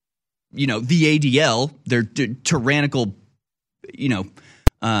 the ADL, they're tyrannical,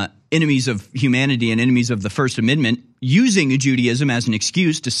 enemies of humanity and enemies of the First Amendment, using Judaism as an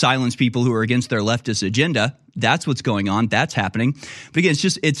excuse to silence people who are against their leftist agenda. That's what's going on. That's happening. But again,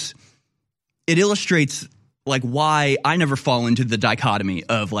 it illustrates like why I never fall into the dichotomy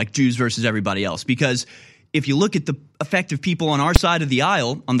of like Jews versus everybody else. Because if you look at the effective people on our side of the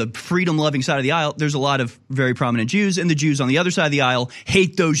aisle, on the freedom-loving side of the aisle, there's a lot of very prominent Jews, and the Jews on the other side of the aisle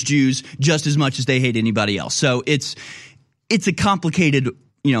hate those Jews just as much as they hate anybody else. So it's a complicated,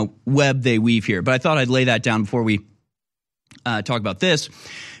 web they weave here. But I thought I'd lay that down before we talk about this,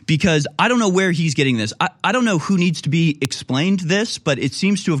 because I don't know where he's getting this. I don't know who needs to be explained this, but it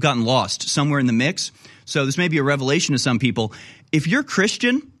seems to have gotten lost somewhere in the mix. So this may be a revelation to some people. If you're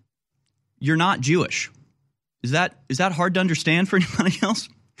Christian, you're not Jewish. Is that hard to understand for anybody else?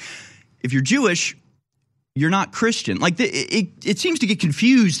 If you're Jewish, you're not Christian. Like it seems to get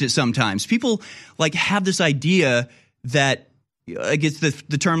confused at sometimes. People like have this idea that I guess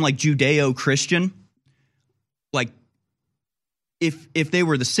the term like Judeo-Christian, like if they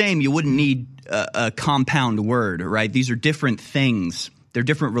were the same, you wouldn't need a compound word, right? These are different things. They're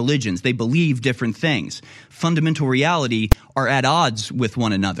different religions. They believe different things. Fundamental reality are at odds with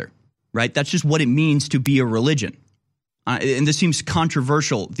one another. Right? That's just what it means to be a religion. And this seems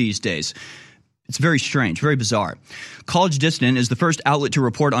controversial these days. It's very strange, very bizarre. College Dissident is the first outlet to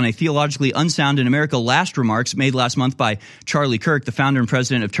report on a theologically unsound in America last remarks made last month by Charlie Kirk, the founder and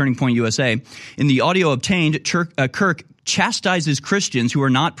president of Turning Point USA. In the audio obtained, Kirk chastises Christians who are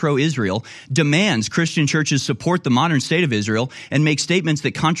not pro-Israel, demands Christian churches support the modern state of Israel, and makes statements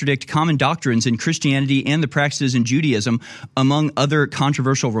that contradict common doctrines in Christianity and the practices in Judaism, among other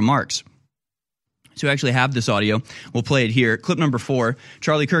controversial remarks. So we actually have this audio. We'll play it here. Clip number 4.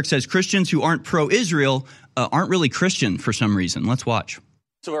 Charlie Kirk says Christians who aren't pro-Israel aren't really Christian for some reason. Let's watch.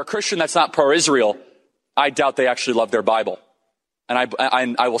 So a Christian that's not pro-Israel, I doubt they actually love their Bible. And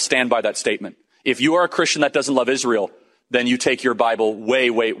I will stand by that statement. If you are a Christian that doesn't love Israel, then you take your Bible way,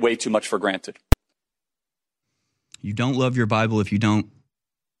 way, way too much for granted. You don't love your Bible if you don't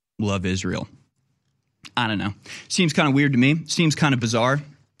love Israel. I don't know. Seems kind of weird to me. Seems kind of bizarre,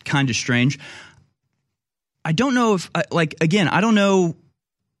 kind of strange. I don't know if, I don't know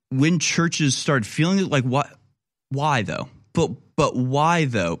when churches started feeling it. Like, why though? But why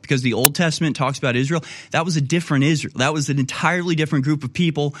though? Because the Old Testament talks about Israel. That was a different Israel. That was an entirely different group of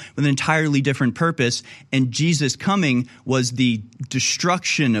people with an entirely different purpose. And Jesus coming was the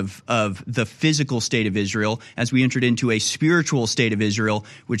destruction of the physical state of Israel as we entered into a spiritual state of Israel,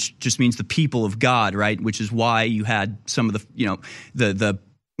 which just means the people of God, right? Which is why you had some of the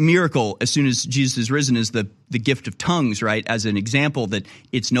miracle as soon as Jesus is risen is the gift of tongues, right? As an example that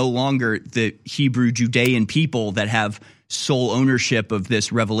it's no longer the Hebrew Judean people that have sole ownership of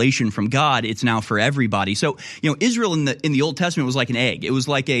this revelation from God. It's now for everybody. So, Israel in the Old Testament was like an egg. It was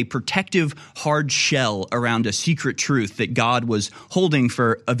like a protective hard shell around a secret truth that God was holding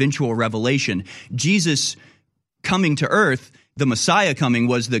for eventual revelation. Jesus coming to earth, the Messiah coming,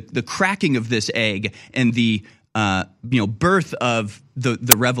 was the cracking of this egg and the birth of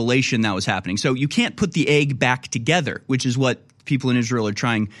the revelation that was happening. So you can't put the egg back together, which is what people in Israel are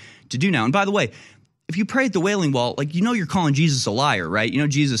trying to do now. And by the way, if you pray at the Wailing Wall, you're calling Jesus a liar, right?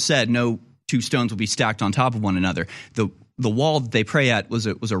 Jesus said no two stones will be stacked on top of one another. The wall that they pray at was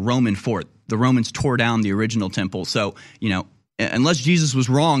a Roman fort. The Romans tore down the original temple. So, unless Jesus was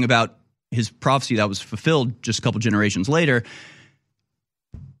wrong about his prophecy that was fulfilled just a couple generations later,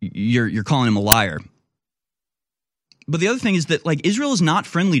 you're calling him a liar. But the other thing is that Israel is not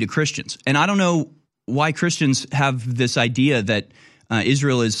friendly to Christians. And I don't know why Christians have this idea that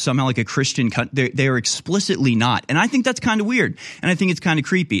Israel is somehow like a Christian country. They are explicitly not. And I think that's kind of weird. And I think it's kind of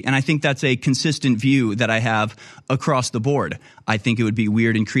creepy. And I think that's a consistent view that I have across the board. I think it would be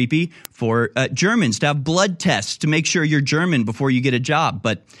weird and creepy for Germans to have blood tests to make sure you're German before you get a job.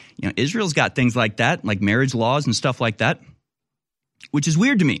 But Israel's got things like that, like marriage laws and stuff like that, which is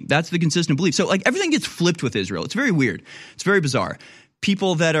weird to me. That's the consistent belief. So everything gets flipped with Israel. It's very weird. It's very bizarre.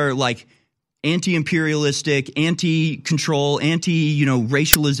 People that are anti-imperialistic, anti-control,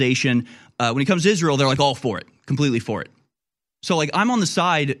 racialization. When it comes to Israel, they're like all for it, completely for it. So like I'm on the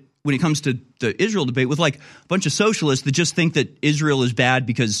side when it comes to the Israel debate with like a bunch of socialists that just think that Israel is bad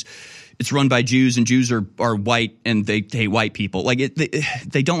because it's run by Jews and Jews are white and they hate white people. Like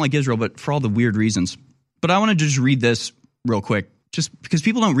they don't like Israel, but for all the weird reasons. But I want to just read this real quick, just because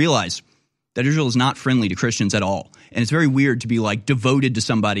people don't realize that Israel is not friendly to Christians at all. And it's very weird to be like devoted to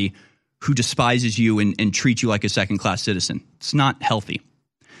somebody who despises you and treats you like a second-class citizen. It's not healthy.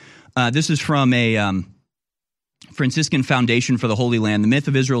 This is from a Franciscan Foundation for the Holy Land, the myth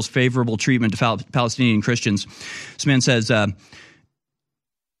of Israel's favorable treatment to Palestinian Christians. This man says,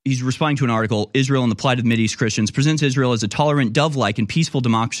 he's responding to an article, Israel and the Plight of the Mideast Christians, presents Israel as a tolerant, dove-like, and peaceful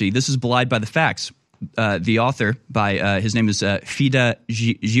democracy. This is belied by the facts. The author, his name is Fida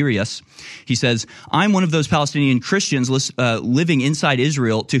Girius, he says, I'm one of those Palestinian Christians living inside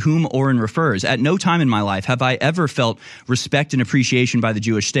Israel to whom Oren refers. At no time in my life have I ever felt respect and appreciation by the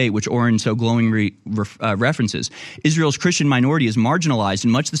Jewish state, which Oren so glowingly references. Israel's Christian minority is marginalized in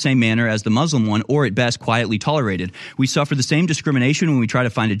much the same manner as the Muslim one, or at best quietly tolerated. We suffer the same discrimination when we try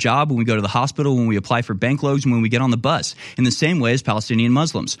to find a job, when we go to the hospital, when we apply for bank loans, and when we get on the bus, in the same way as Palestinian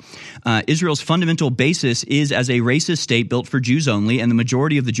Muslims. Israel's fundamental basis is as a racist state built for Jews only, and the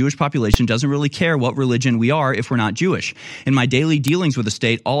majority of the Jewish population doesn't really care what religion we are if we're not Jewish. In my daily dealings with the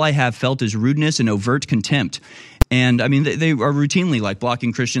state, all I have felt is rudeness and overt contempt. And I mean, they are routinely like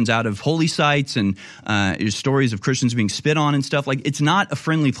blocking Christians out of holy sites, and there's stories of Christians being spit on and stuff. Like, it's not a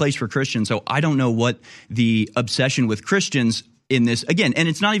friendly place for Christians. So I don't know what the obsession with Christians in this, again, and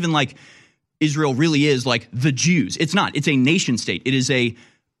it's not even like Israel really is like the Jews. It's not. It's a nation state. It is a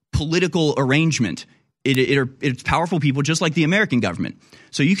political arrangement. It's powerful people just like the American government.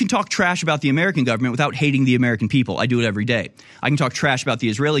 So you can talk trash about the American government without hating the American people. I do it every day. I can talk trash about the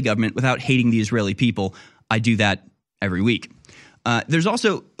Israeli government without hating the Israeli people. I do that every week. There's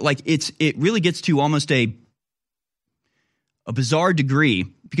also like it really gets to almost a bizarre degree,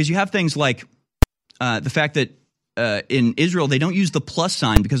 because you have things like the fact that in Israel they don't use the plus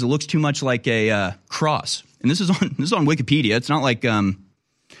sign because it looks too much like a cross. And this is on Wikipedia. It's not like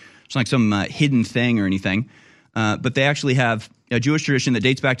it's like some hidden thing or anything, but they actually have a Jewish tradition that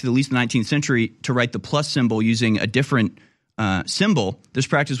dates back to at least the 19th century to write the plus symbol using a different symbol. This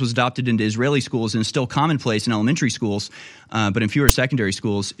practice was adopted into Israeli schools and is still commonplace in elementary schools, but in fewer secondary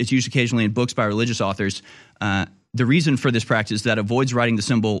schools. It's used occasionally in books by religious authors. The reason for this practice is that it avoids writing the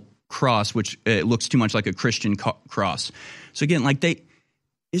symbol cross, which looks too much like a Christian cross. So again, like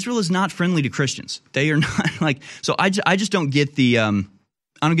Israel is not friendly to Christians. They are not like. So I just don't get the.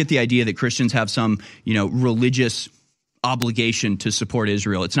 I don't get the idea that Christians have some, religious obligation to support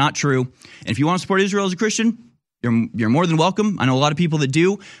Israel. It's not true. And if you want to support Israel as a Christian, you're more than welcome. I know a lot of people that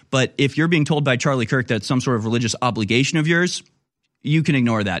do. But if you're being told by Charlie Kirk that it's some sort of religious obligation of yours, you can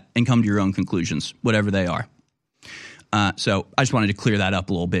ignore that and come to your own conclusions, whatever they are. So I just wanted to clear that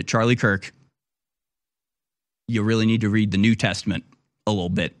up a little bit. Charlie Kirk, you really need to read the New Testament a little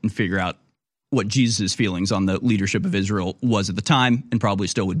bit and figure out what Jesus' feelings on the leadership of Israel was at the time and probably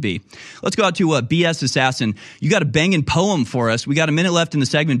still would be. Let's go out to BS Assassin. You got a banging poem for us. We got a minute left in the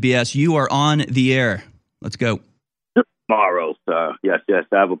segment, BS. You are on the air. Let's go. Tomorrow, sir. Yes.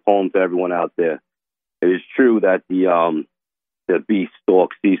 I have a poem to everyone out there. It is true that the beast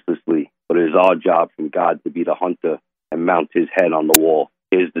stalks ceaselessly, but it is our job from God to be the hunter and mount his head on the wall.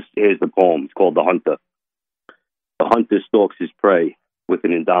 Here's the poem. It's called The Hunter. The hunter stalks his prey with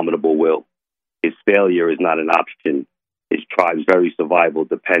an indomitable will. His failure is not an option. His tribe's very survival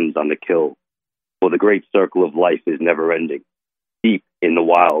depends on the kill. For the great circle of life is never ending. Deep in the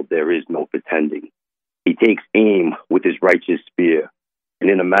wild, there is no pretending. He takes aim with his righteous spear,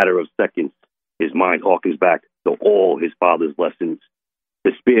 and in a matter of seconds, his mind harkens back to all his father's lessons.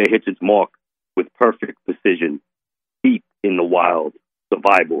 The spear hits its mark with perfect precision. Deep in the wild,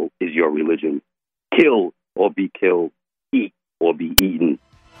 survival is your religion. Kill or be killed, eat or be eaten.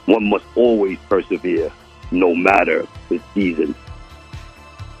 One must always persevere, no matter the season.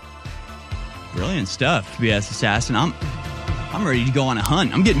 Brilliant stuff, BS Assassin. I'm ready to go on a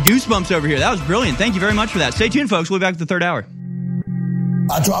hunt. I'm getting goosebumps over here. That was brilliant. Thank you very much for that. Stay tuned, folks. We'll be back with the third hour.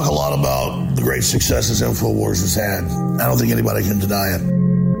 I talk a lot about the great successes InfoWars has had. I don't think anybody can deny it.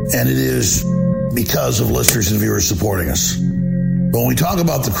 And it is because of listeners and viewers supporting us. But when we talk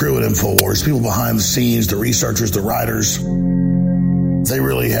about the crew at InfoWars, people behind the scenes, the researchers, the writers, they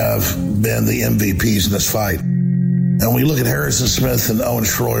really have been the MVPs in this fight. And when we look at Harrison Smith and Owen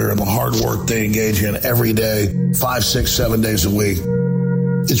Schroyer and the hard work they engage in every day, 5, 6, 7 days a week,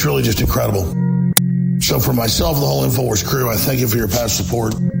 it's really just incredible. So for myself and the whole InfoWars crew, I thank you for your past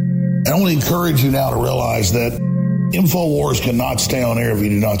support. And I want to encourage you now to realize that InfoWars cannot stay on air if you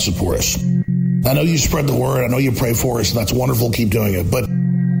do not support us. I know you spread the word. I know you pray for us, and that's wonderful. Keep doing it. But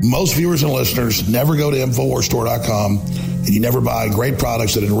most viewers and listeners never go to InfoWarsStore.com, and you never buy great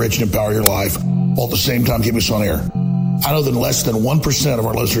products that enrich and empower your life while at the same time keep us on air. I know that less than 1% of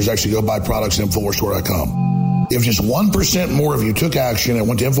our listeners actually go buy products at InfoWarsStore.com. If just 1% more of you took action and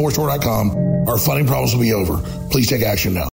went to InfoWarsStore.com, our funding problems will be over. Please take action now.